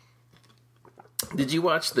 Did you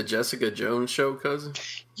watch the Jessica Jones show, cousin?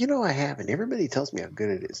 I haven't. Everybody tells me how good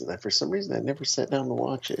it is, and for some reason I never sat down to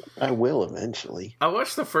watch it. I will eventually. I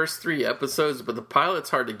watched the first 3 episodes, but the pilot's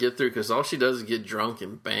hard to get through because all she does is get drunk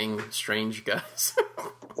and bang strange guys.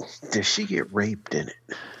 Does she get raped in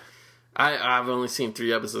it? I've only seen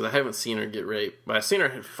 3 episodes. I haven't seen her get raped, but I've seen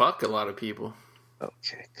her fuck a lot of people.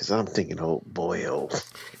 Okay, because I'm thinking, oh boy, oh.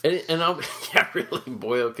 And I'll really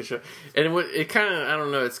boy, and it kind of, I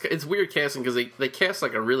don't know, it's weird casting because they cast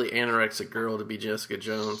like a really anorexic girl to be Jessica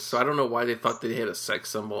Jones, so I don't know why they thought they had a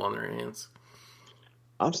sex symbol on their hands.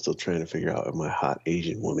 I'm still trying to figure out if my hot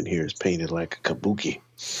Asian woman here is painted like a kabuki.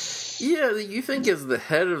 Yeah, you think as the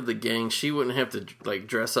head of the gang, she wouldn't have to like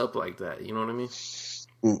dress up like that, you know what I mean?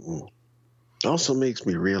 Mm-mm. Also makes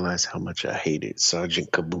me realize how much I hated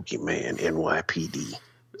Sergeant Kabuki Man, NYPD.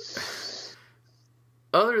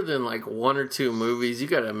 Other than like 1 or 2 movies, you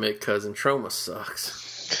gotta admit, cousin, Troma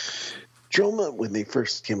sucks. Troma, when they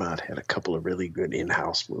first came out, had a couple of really good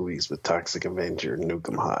in-house movies with Toxic Avenger and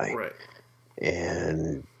Nukem High. Right.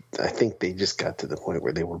 And I think they just got to the point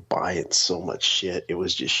where they were buying so much shit. It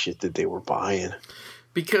was just shit that they were buying.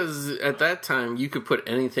 Because at that time, you could put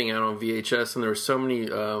anything out on VHS, and there were so many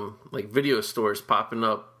like video stores popping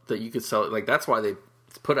up that you could sell it. Like, that's why they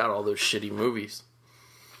put out all those shitty movies.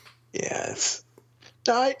 Yeah.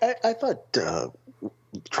 I thought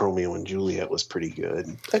Romeo and Juliet was pretty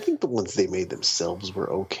good. I think the ones they made themselves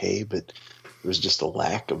were okay, but there was just a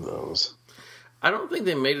lack of those. I don't think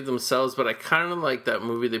they made it themselves, but I kind of like that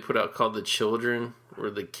movie they put out called The Children,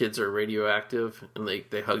 where the kids are radioactive, and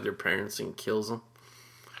they hug their parents and kills them.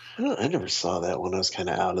 I never saw that one. I was kind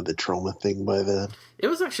of out of the Troma thing by then. It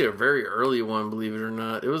was actually a very early one, believe it or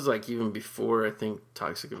not. It was like even before, I think,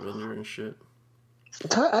 Toxic Avenger and shit.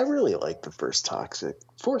 I really like the first Toxic.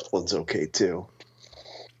 4th one's okay, too.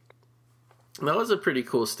 That was a pretty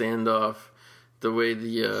cool standoff. The way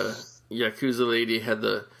the Yakuza lady had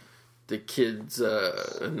the kid's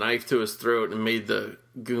knife to his throat and made the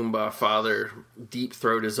Goomba father deep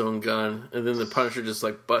throat his own gun, and then the Punisher just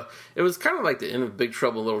like, but it was kind of like the end of Big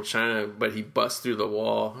Trouble in Little China, but he busts through the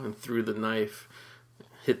wall and threw the knife,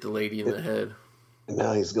 hit the lady in the head. And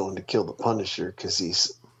now he's going to kill the Punisher because he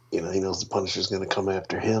knows the Punisher's going to come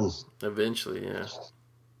after him eventually. Yeah,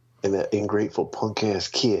 and that ingrateful punk ass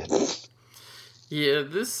kid. Yeah,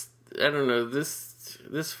 I don't know, this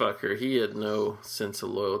fucker, he had no sense of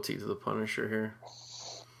loyalty to the Punisher here.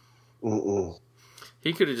 Mm-mm.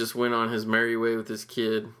 He could have just went on his merry way with his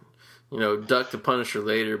kid, ducked the Punisher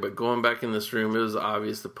later, but going back in this room, it was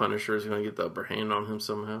obvious the Punisher was going to get the upper hand on him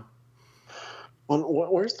somehow. Well,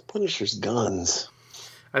 where's the Punisher's guns?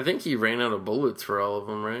 I think he ran out of bullets for all of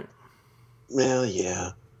them, right? Well,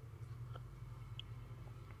 yeah.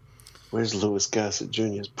 Where's Louis Gossett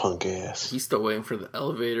Jr.'s punk ass? He's still waiting for the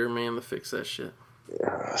elevator man to fix that shit.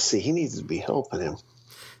 See, he needs to be helping him.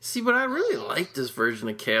 See, but I really like this version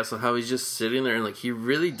of Castle, how he's just sitting there and, like, he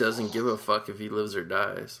really doesn't give a fuck if he lives or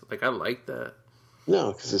dies. Like, I like that.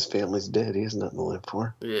 No, because his family's dead. He has nothing to live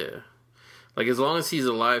for. Yeah. Like, as long as he's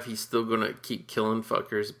alive, he's still gonna keep killing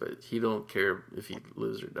fuckers, but he don't care if he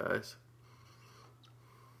lives or dies.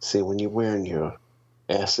 See, when you're wearing your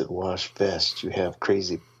acid wash vest, you have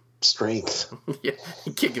crazy strength. Yeah,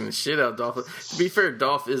 he kicking the shit out of Dolph. To be fair,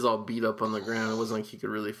 Dolph is all beat up on the ground. It wasn't like he could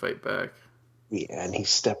really fight back. Yeah, and he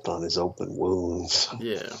stepped on his open wounds.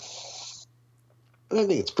 Yeah. I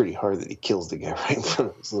think it's pretty hard that he kills the guy right in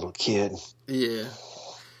front of his little kid. Yeah.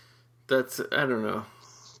 I don't know.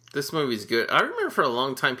 This movie's good. I remember for a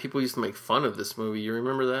long time people used to make fun of this movie. You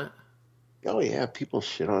remember that? Oh, yeah, people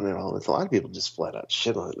shit on it all. A lot of people just flat out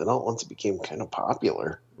shit on it. Then all once it became kind of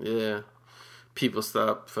popular. Yeah. People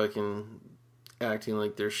stopped fucking acting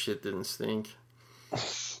like their shit didn't stink.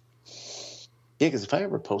 Yeah, because if I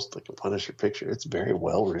ever post like a Punisher picture, it's very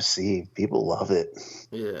well received. People love it.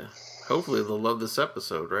 Yeah. Hopefully they'll love this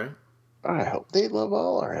episode, right? I hope they love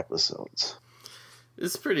all our episodes.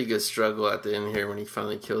 It's a pretty good struggle at the end here when he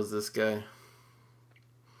finally kills this guy.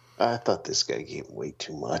 I thought this guy gave way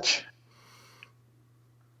too much.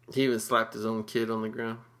 He even slapped his own kid on the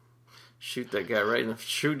ground. Shoot that guy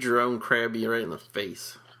shoot Jerome Krabby right in the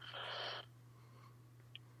face.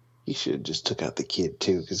 He should have just took out the kid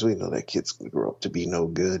too, because we know that kid's going to grow up to be no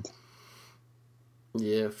good.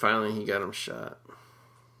 Yeah, finally he got him shot.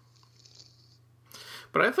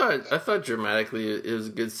 But I thought dramatically it was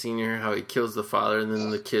a good scene here, how he kills the father, and then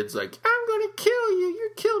the kid's like, "I'm gonna kill you! You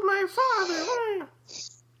killed my father!"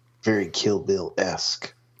 Very Kill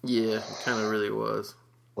Bill-esque. Yeah, it kind of really was.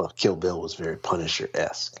 Well, Kill Bill was very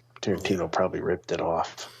Punisher-esque. Tarantino probably ripped it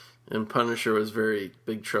off. And Punisher was very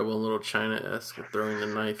Big Trouble in Little China-esque, throwing the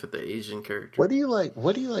knife at the Asian character. What do you like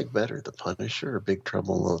better, the Punisher or Big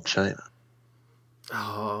Trouble in Little China?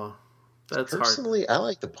 Oh, that's Personally, hard. I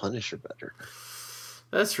like the Punisher better.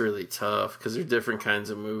 That's really tough because they're different kinds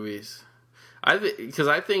of movies. I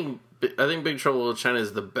think Big Trouble in Little China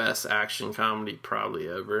is the best action comedy probably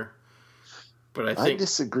ever. But I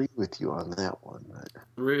disagree with you on that one.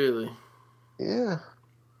 Really? Yeah.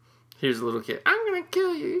 Here's a little kid. I'm gonna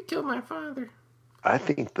kill you. You killed my father. I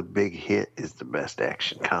think The Big Hit is the best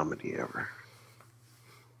action comedy ever.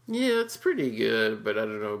 Yeah, it's pretty good, but I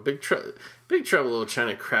don't know. Big Trouble in Little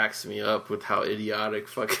China cracks me up with how idiotic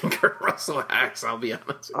fucking Kurt Russell acts, I'll be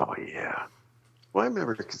honest. Oh, yeah. Well, I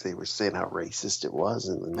remember because they were saying how racist it was,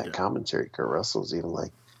 and in that commentary, Kurt Russell was even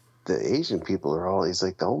like, the Asian people are all, he's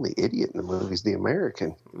like, the only idiot in the movie is the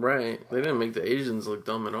American. Right. They didn't make the Asians look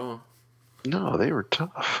dumb at all. No, they were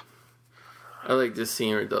tough. I like this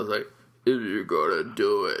scene where it does like, if you're gonna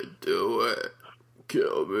do it.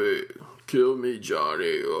 Kill me. Kill me,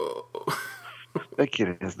 Johnny. Oh. That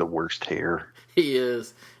kid has the worst hair. He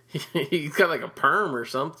is. He's got like a perm or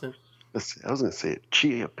something. I was going to say a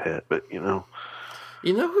chia pet, but you know.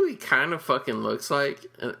 You know who he kind of fucking looks like?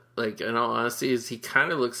 Like, in all honesty, is he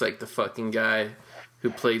kind of looks like the fucking guy who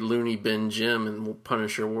played Looney Bin Jim in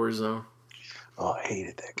Punisher Warzone. Oh, I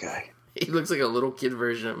hated that guy. He looks like a little kid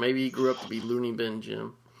version of, maybe he grew up to be Looney Bin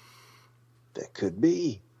Jim. That could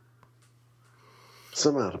be.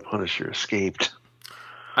 Somehow the Punisher escaped.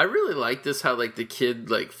 I really like this, how, like, the kid,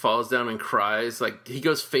 like, falls down and cries. Like, he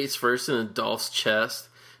goes face first in Dolph's chest,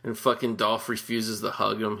 and fucking Dolph refuses to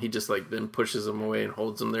hug him. He just, like, then pushes him away and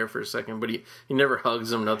holds him there for a second. But he never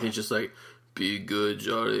hugs him, nothing. He's just like, be good,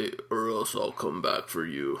 Johnny, or else I'll come back for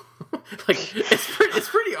you. Like, it's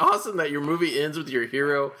pretty awesome that your movie ends with your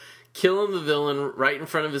hero killing the villain right in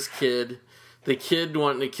front of his kid, the kid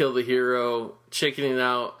wanting to kill the hero, chickening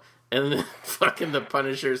out, and then fucking the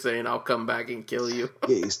Punisher saying, I'll come back and kill you.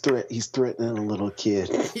 Yeah, he's threatening a little kid.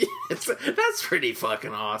 That's pretty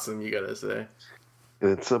fucking awesome, you gotta say.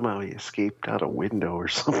 And then somehow he escaped out a window or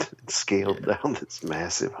something and scaled down this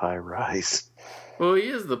massive high rise. Well, he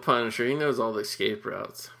is the Punisher. He knows all the escape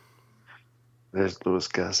routes. There's Louis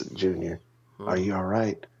Gossett Jr. Are you all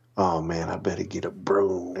right? Oh, man, I better get a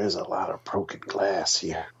broom. There's a lot of broken glass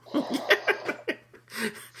here.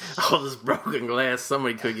 All this broken glass,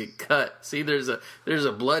 somebody could get cut. See, there's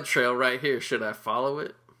a blood trail right here. Should I follow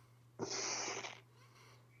it?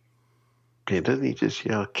 Yeah, doesn't he just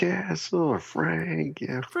yell, Castle or Frank?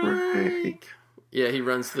 Yeah, Frank. Yeah, he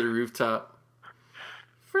runs to the rooftop.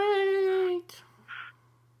 Frank.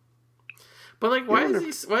 But, like, why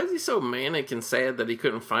is he so manic and sad that he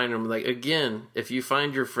couldn't find him? Like, again, if you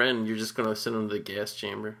find your friend, you're just going to send him to the gas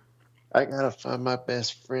chamber. I got to find my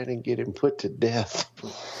best friend and get him put to death.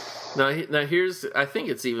 Now here's, I think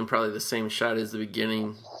it's even probably the same shot as the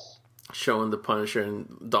beginning, showing the Punisher,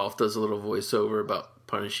 and Dolph does a little voiceover about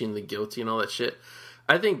punishing the guilty and all that shit.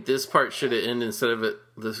 I think this part should have ended instead of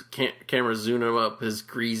the camera zooming him up his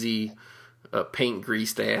greasy paint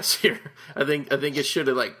greased ass here. I think it should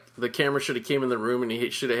have, like, the camera should have came in the room and he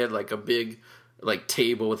should have had like a big like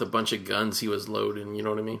table with a bunch of guns he was loading. You know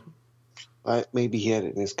what I mean? Maybe he had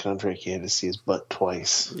it in his contract. He had to see his butt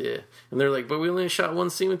twice. Yeah, and they're like, "But we only shot one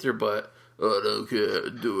scene with your butt." Oh, I don't care.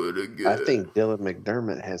 Do it again. I think Dylan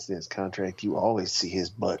McDermott has in his contract. You always see his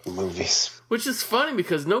butt in movies. Which is funny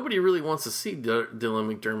because nobody really wants to see Dylan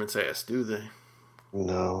McDermott's ass, do they?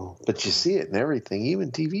 No, but you see it in everything,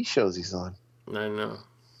 even TV shows he's on. I know.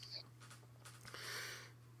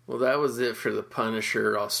 Well, that was it for The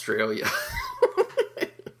Punisher Australia.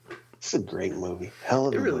 It's a great movie. Hell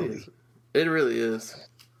of a movie. Is. It really is.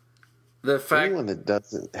 The fact anyone that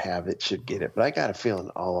doesn't have it should get it, but I got a feeling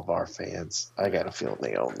all of our fans, I got a feeling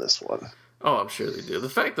they own this one. Oh, I'm sure they do. The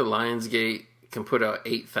fact that Lionsgate can put out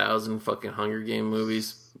 8,000 fucking Hunger Game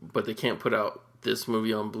movies, but they can't put out this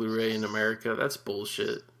movie on Blu-ray in America, that's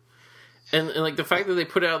bullshit. And like the fact that they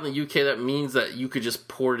put it out in the UK, that means that you could just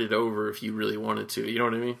port it over if you really wanted to. You know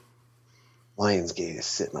what I mean? Lionsgate is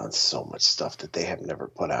sitting on so much stuff that they have never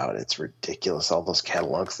put out. It's ridiculous. All those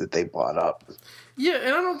catalogs that they bought up. Yeah,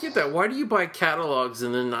 and I don't get that. Why do you buy catalogs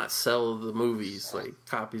and then not sell the movies, like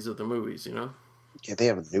copies of the movies, you know? Yeah, they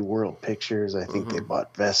have New World Pictures. I think they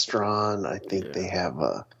bought Vestron. I think they have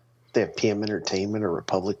PM Entertainment or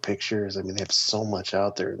Republic Pictures. I mean, they have so much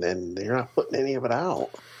out there, and then they're not putting any of it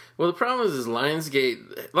out. Well, the problem is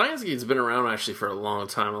Lionsgate's been around actually for a long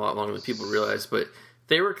time, a lot longer than people realize, but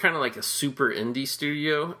they were kind of like a super indie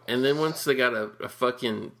studio, and then once they got a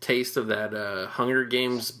fucking taste of that Hunger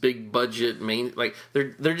Games big budget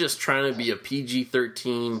they're just trying to be a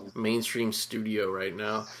PG-13 mainstream studio right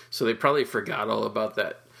now. So they probably forgot all about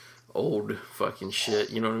that old fucking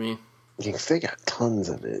shit. You know what I mean? Yeah, they got tons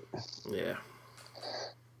of it. Yeah.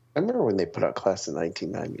 I remember when they put out Class of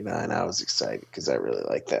 1999. I was excited because I really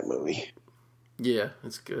liked that movie. Yeah,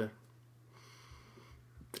 it's good.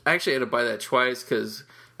 I actually had to buy that twice because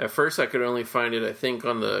at first I could only find it, I think,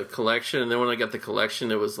 on the collection. And then when I got the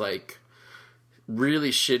collection, it was like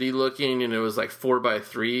really shitty looking and it was like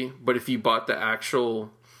 4x3. But if you bought the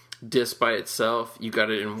actual disc by itself, you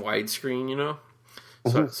got it in widescreen, you know?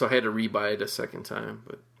 So I had to rebuy it a second time.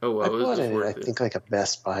 But oh well, I bought it worth I think like a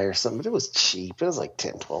Best Buy or something, but it was cheap. It was like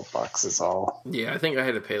 $10-12 is all. Yeah, I think I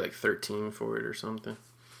had to pay like $13 for it or something.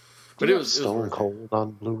 But it was Stone Cold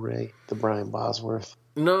on Blu-ray, the Brian Bosworth.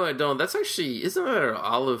 No, I don't. That's actually, isn't that an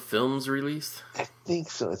Olive Films release? I think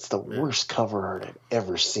so. It's the worst cover art I've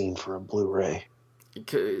ever seen for a Blu-ray.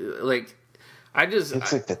 Like,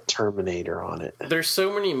 it's like the Terminator on it. There's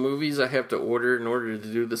so many movies I have to order in order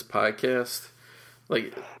to do this podcast.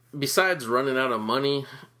 Like, besides running out of money,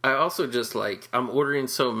 I also just like, I'm ordering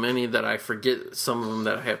so many that I forget some of them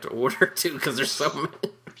that I have to order too because there's so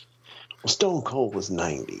many. Well, Stone Cold was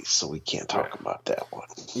 90s, so we can't talk about that one.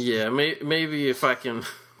 Yeah, maybe if I can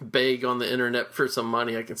beg on the internet for some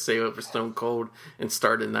money, I can save up for Stone Cold and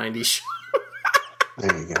start a 90s show.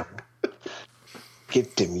 There you go.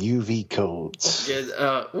 Get them UV codes.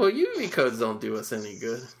 Yeah, well, UV codes don't do us any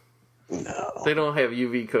good. No. They don't have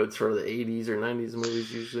UV codes for the 80s or 90s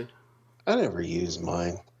movies usually. I never use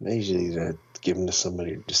mine. I usually give them to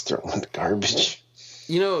somebody or just throw them in the garbage.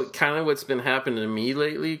 You know, kind of what's been happening to me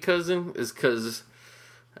lately, cousin, is because,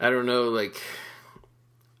 I don't know, like,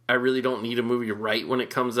 I really don't need a movie right when it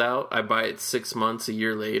comes out. I buy it 6 months, a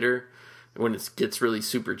year later, when it gets really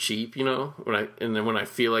super cheap, you know, and then when I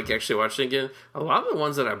feel like actually watching it again. A lot of the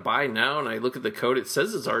ones that I buy now, and I look at the code, it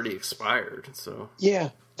says it's already expired, so. Yeah,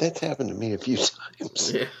 that's happened to me a few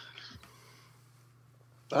times. Yeah.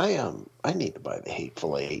 I need to buy The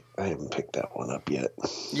Hateful Eight. I haven't picked that one up yet.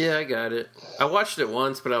 Yeah, I got it. I watched it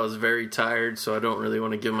once, but I was very tired, so I don't really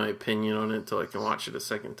want to give my opinion on it until I can watch it a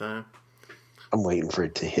second time. I'm waiting for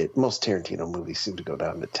it to hit. Most Tarantino movies seem to go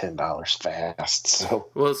down to $10 fast. So,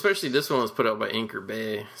 well, especially this one was put out by Anchor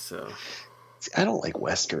Bay. So, see, I don't like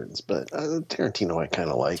westerns, but Tarantino I kind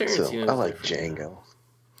of like. So I like Django.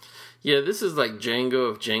 Yeah, this is like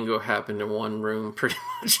Django if Django happened in one room, pretty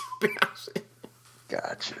much.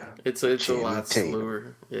 Gotcha. It's a lot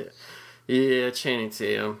slower. Yeah, Channing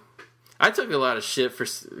Tatum. I took a lot of shit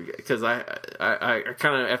because I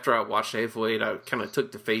kind of, after I watched Hateful Eight, I kind of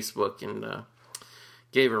took to Facebook and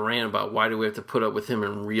gave a rant about why do we have to put up with him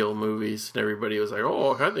in real movies, and everybody was like,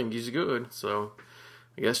 "Oh, I think he's good." So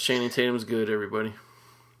I guess Channing Tatum's good. Everybody.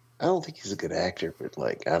 I don't think he's a good actor, but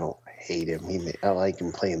like I don't hate him. I like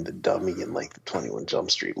him playing the dummy in like the 21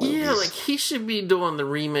 Jump Street movies. Yeah, like he should be doing the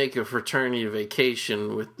remake of Fraternity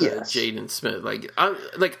Vacation with Jaden Smith.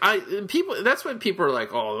 People. That's what people are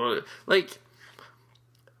like. Oh, like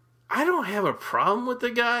I don't have a problem with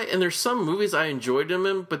the guy, and there's some movies I enjoyed him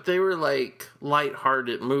in, but they were like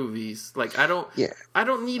lighthearted movies. Like I don't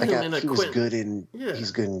need like him in a. He was good in. Yeah.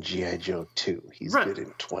 He's good in G.I. Joe 2. He's good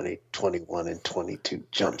in 20, 21, and 22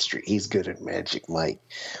 Jump Street. He's good in Magic Mike.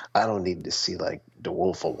 I don't need to see like The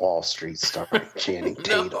Wolf of Wall Street starring Channing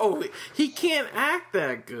Tatum. No, he can't act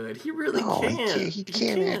that good. He really can't. He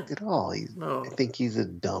can't act at all. I think he's a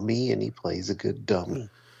dummy, and he plays a good dummy.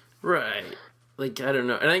 Right. Like, I don't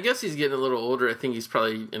know. And I guess he's getting a little older. I think he's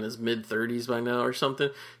probably in his mid-30s by now or something.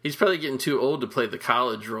 He's probably getting too old to play the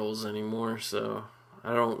college roles anymore, so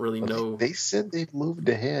I don't really know. They said they've moved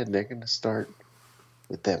ahead. They're going to start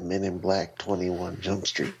with that Men in Black 21 Jump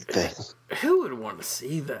Street thing. Who would want to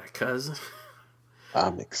see that, cousin?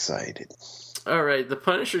 I'm excited. All right, The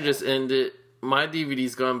Punisher just ended. My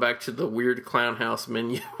DVD's gone back to the weird clown house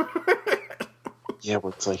menu. Yeah,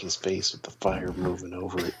 where it's like his face with the fire moving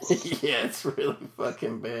over it. Yeah, it's really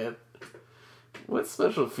fucking bad. What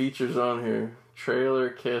special features on here?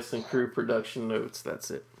 Trailer, cast and crew, production notes.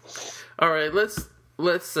 That's it. All right, let's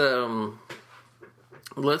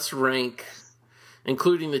rank,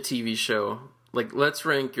 including the TV show. Like, let's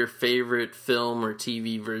rank your favorite film or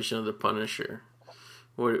TV version of The Punisher.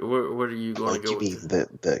 What are you going to go with? You mean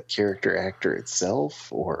the character actor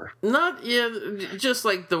itself, or not? Yeah, just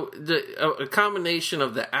like a combination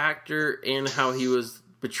of the actor and how he was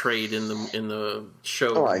portrayed in the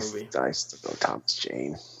show. Movie. I still go Thomas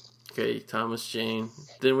Jane. Okay, Thomas Jane.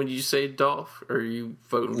 Then would you say Dolph, or are you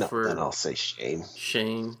voting for? Then I'll say Shane.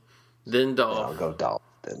 Shane, then Dolph. Then I'll go Dolph.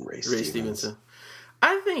 Then Ray Stevenson.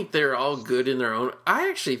 I think they're all good in their own. I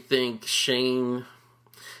actually think Shane.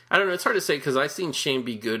 I don't know. It's hard to say because I've seen Shane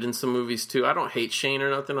be good in some movies too. I don't hate Shane or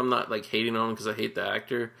nothing. I'm not like hating on him because I hate the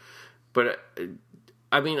actor. But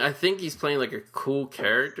I mean, I think he's playing like a cool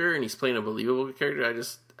character and he's playing a believable character.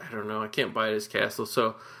 I don't know. I can't buy his castle.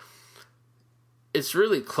 So it's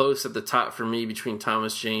really close at the top for me between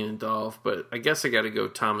Thomas Jane and Dolph. But I guess I got to go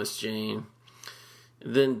Thomas Jane,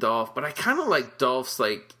 then Dolph. But I kind of like Dolph's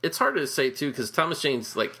like. It's hard to say too because Thomas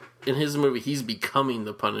Jane's like in his movie he's becoming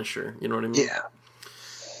the Punisher. You know what I mean? Yeah.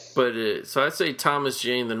 But so I'd say Thomas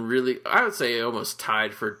Jane, then really, I would say almost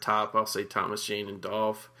tied for top. I'll say Thomas Jane and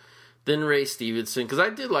Dolph. Then Ray Stevenson, because I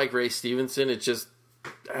did like Ray Stevenson. It's just,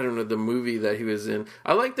 I don't know, the movie that he was in.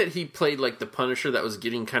 I like that he played like the Punisher that was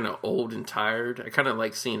getting kind of old and tired. I kind of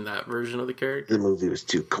like seeing that version of the character. The movie was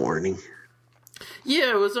too corny. Yeah,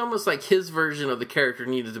 it was almost like his version of the character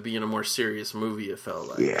needed to be in a more serious movie, it felt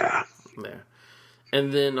like. Yeah.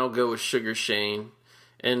 And then I'll go with Sugar Shane.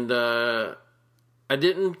 And, I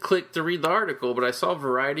didn't click to read the article, but I saw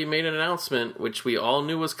Variety made an announcement, which we all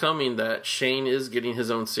knew was coming, that Shane is getting his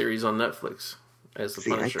own series on Netflix as the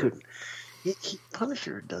Punisher.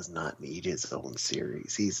 Punisher does not need his own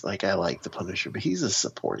series. He's like, I like the Punisher, but he's a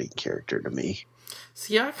supporting character to me.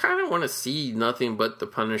 See, I kind of want to see nothing but the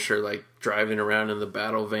Punisher, like, driving around in the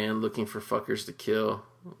battle van looking for fuckers to kill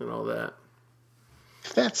and all that.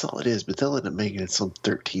 That's all it is, but they'll end up making it some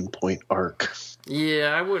 13-point arc.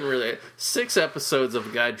 Yeah, I wouldn't really. 6 episodes of a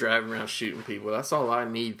guy driving around shooting people. That's all I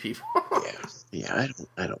need, people. Yeah.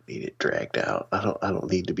 I don't need it dragged out. I don't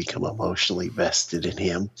need to become emotionally vested in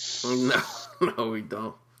him. No, we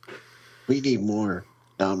don't. We need more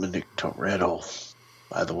Dominic Toretto.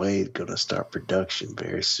 By the way, going to start production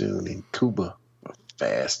very soon in Cuba.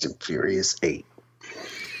 Fast and Furious 8.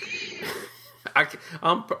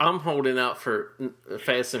 I'm holding out for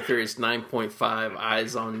Fast and Furious 9.5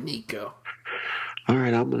 Eyes on Nico. All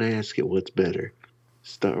right, I'm going to ask you what's better,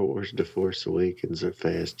 Star Wars The Force Awakens or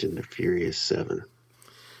Fast and the Furious 7?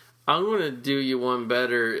 I'm going to do you one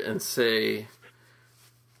better and say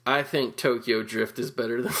I think Tokyo Drift is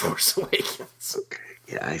better than Force Awakens. Okay.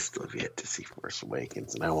 Yeah, I still have yet to see Force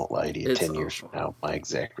Awakens, and I won't lie to you. 10 years from now, my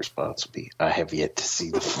exact response will be, I have yet to see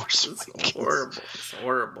The Force Awakens. It's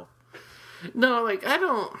horrible. No, like, I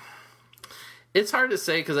don't... It's hard to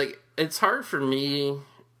say, because, like, it's hard for me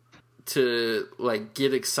to, like,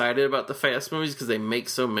 get excited about the Fast movies, because they make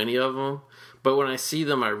so many of them. But when I see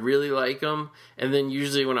them, I really like them. And then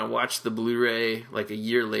usually when I watch the Blu-ray, like, a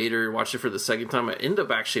year later, watch it for the second time, I end up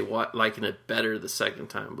actually liking it better the second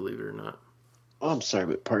time, believe it or not. Oh, I'm sorry,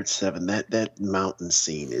 but Part 7, that mountain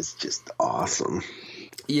scene is just awesome.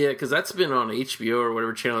 Yeah, because that's been on HBO or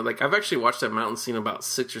whatever channel. Like, I've actually watched that mountain scene about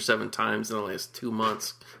 6 or 7 times in the last 2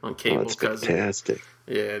 months on cable. It's fantastic.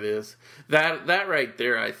 Yeah, it is. That right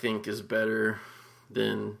there, I think, is better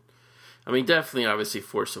than... I mean, definitely, obviously,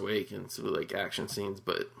 Force Awakens with, like, action scenes,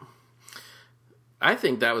 but I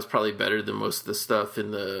think that was probably better than most of the stuff in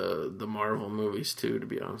the Marvel movies, too, to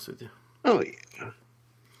be honest with you. Oh, yeah.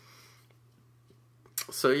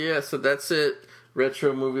 So, yeah, so that's it.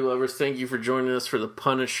 retro movie lovers, thank you for joining us for The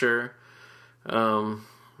Punisher.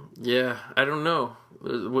 Yeah, I don't know.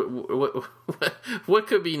 What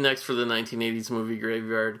could be next for the 1980s movie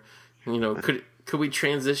graveyard? You know, could we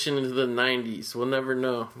transition into the 90s? We'll never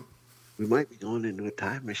know. We might be going into a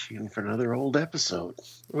time machine for another old episode.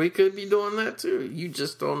 We could be doing that too. You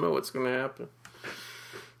just don't know what's going to happen.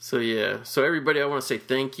 So yeah. So everybody, I want to say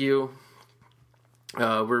thank you.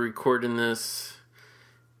 We're recording this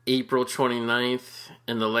April 29th,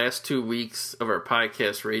 and the last 2 weeks of our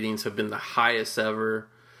podcast ratings have been the highest ever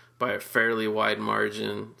by a fairly wide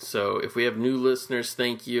margin. So if we have new listeners,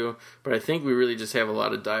 thank you. But I think we really just have a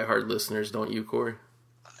lot of diehard listeners, don't you, Corey?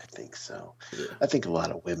 I think so. Yeah. I think a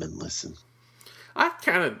lot of women listen. I'm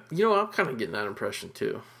kind of getting that impression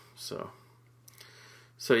too. So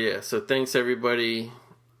yeah. So thanks everybody,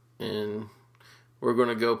 and we're going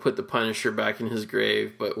to go put the Punisher back in his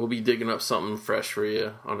grave, but we'll be digging up something fresh for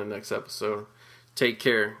you on the next episode. Take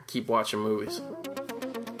care. Keep watching movies.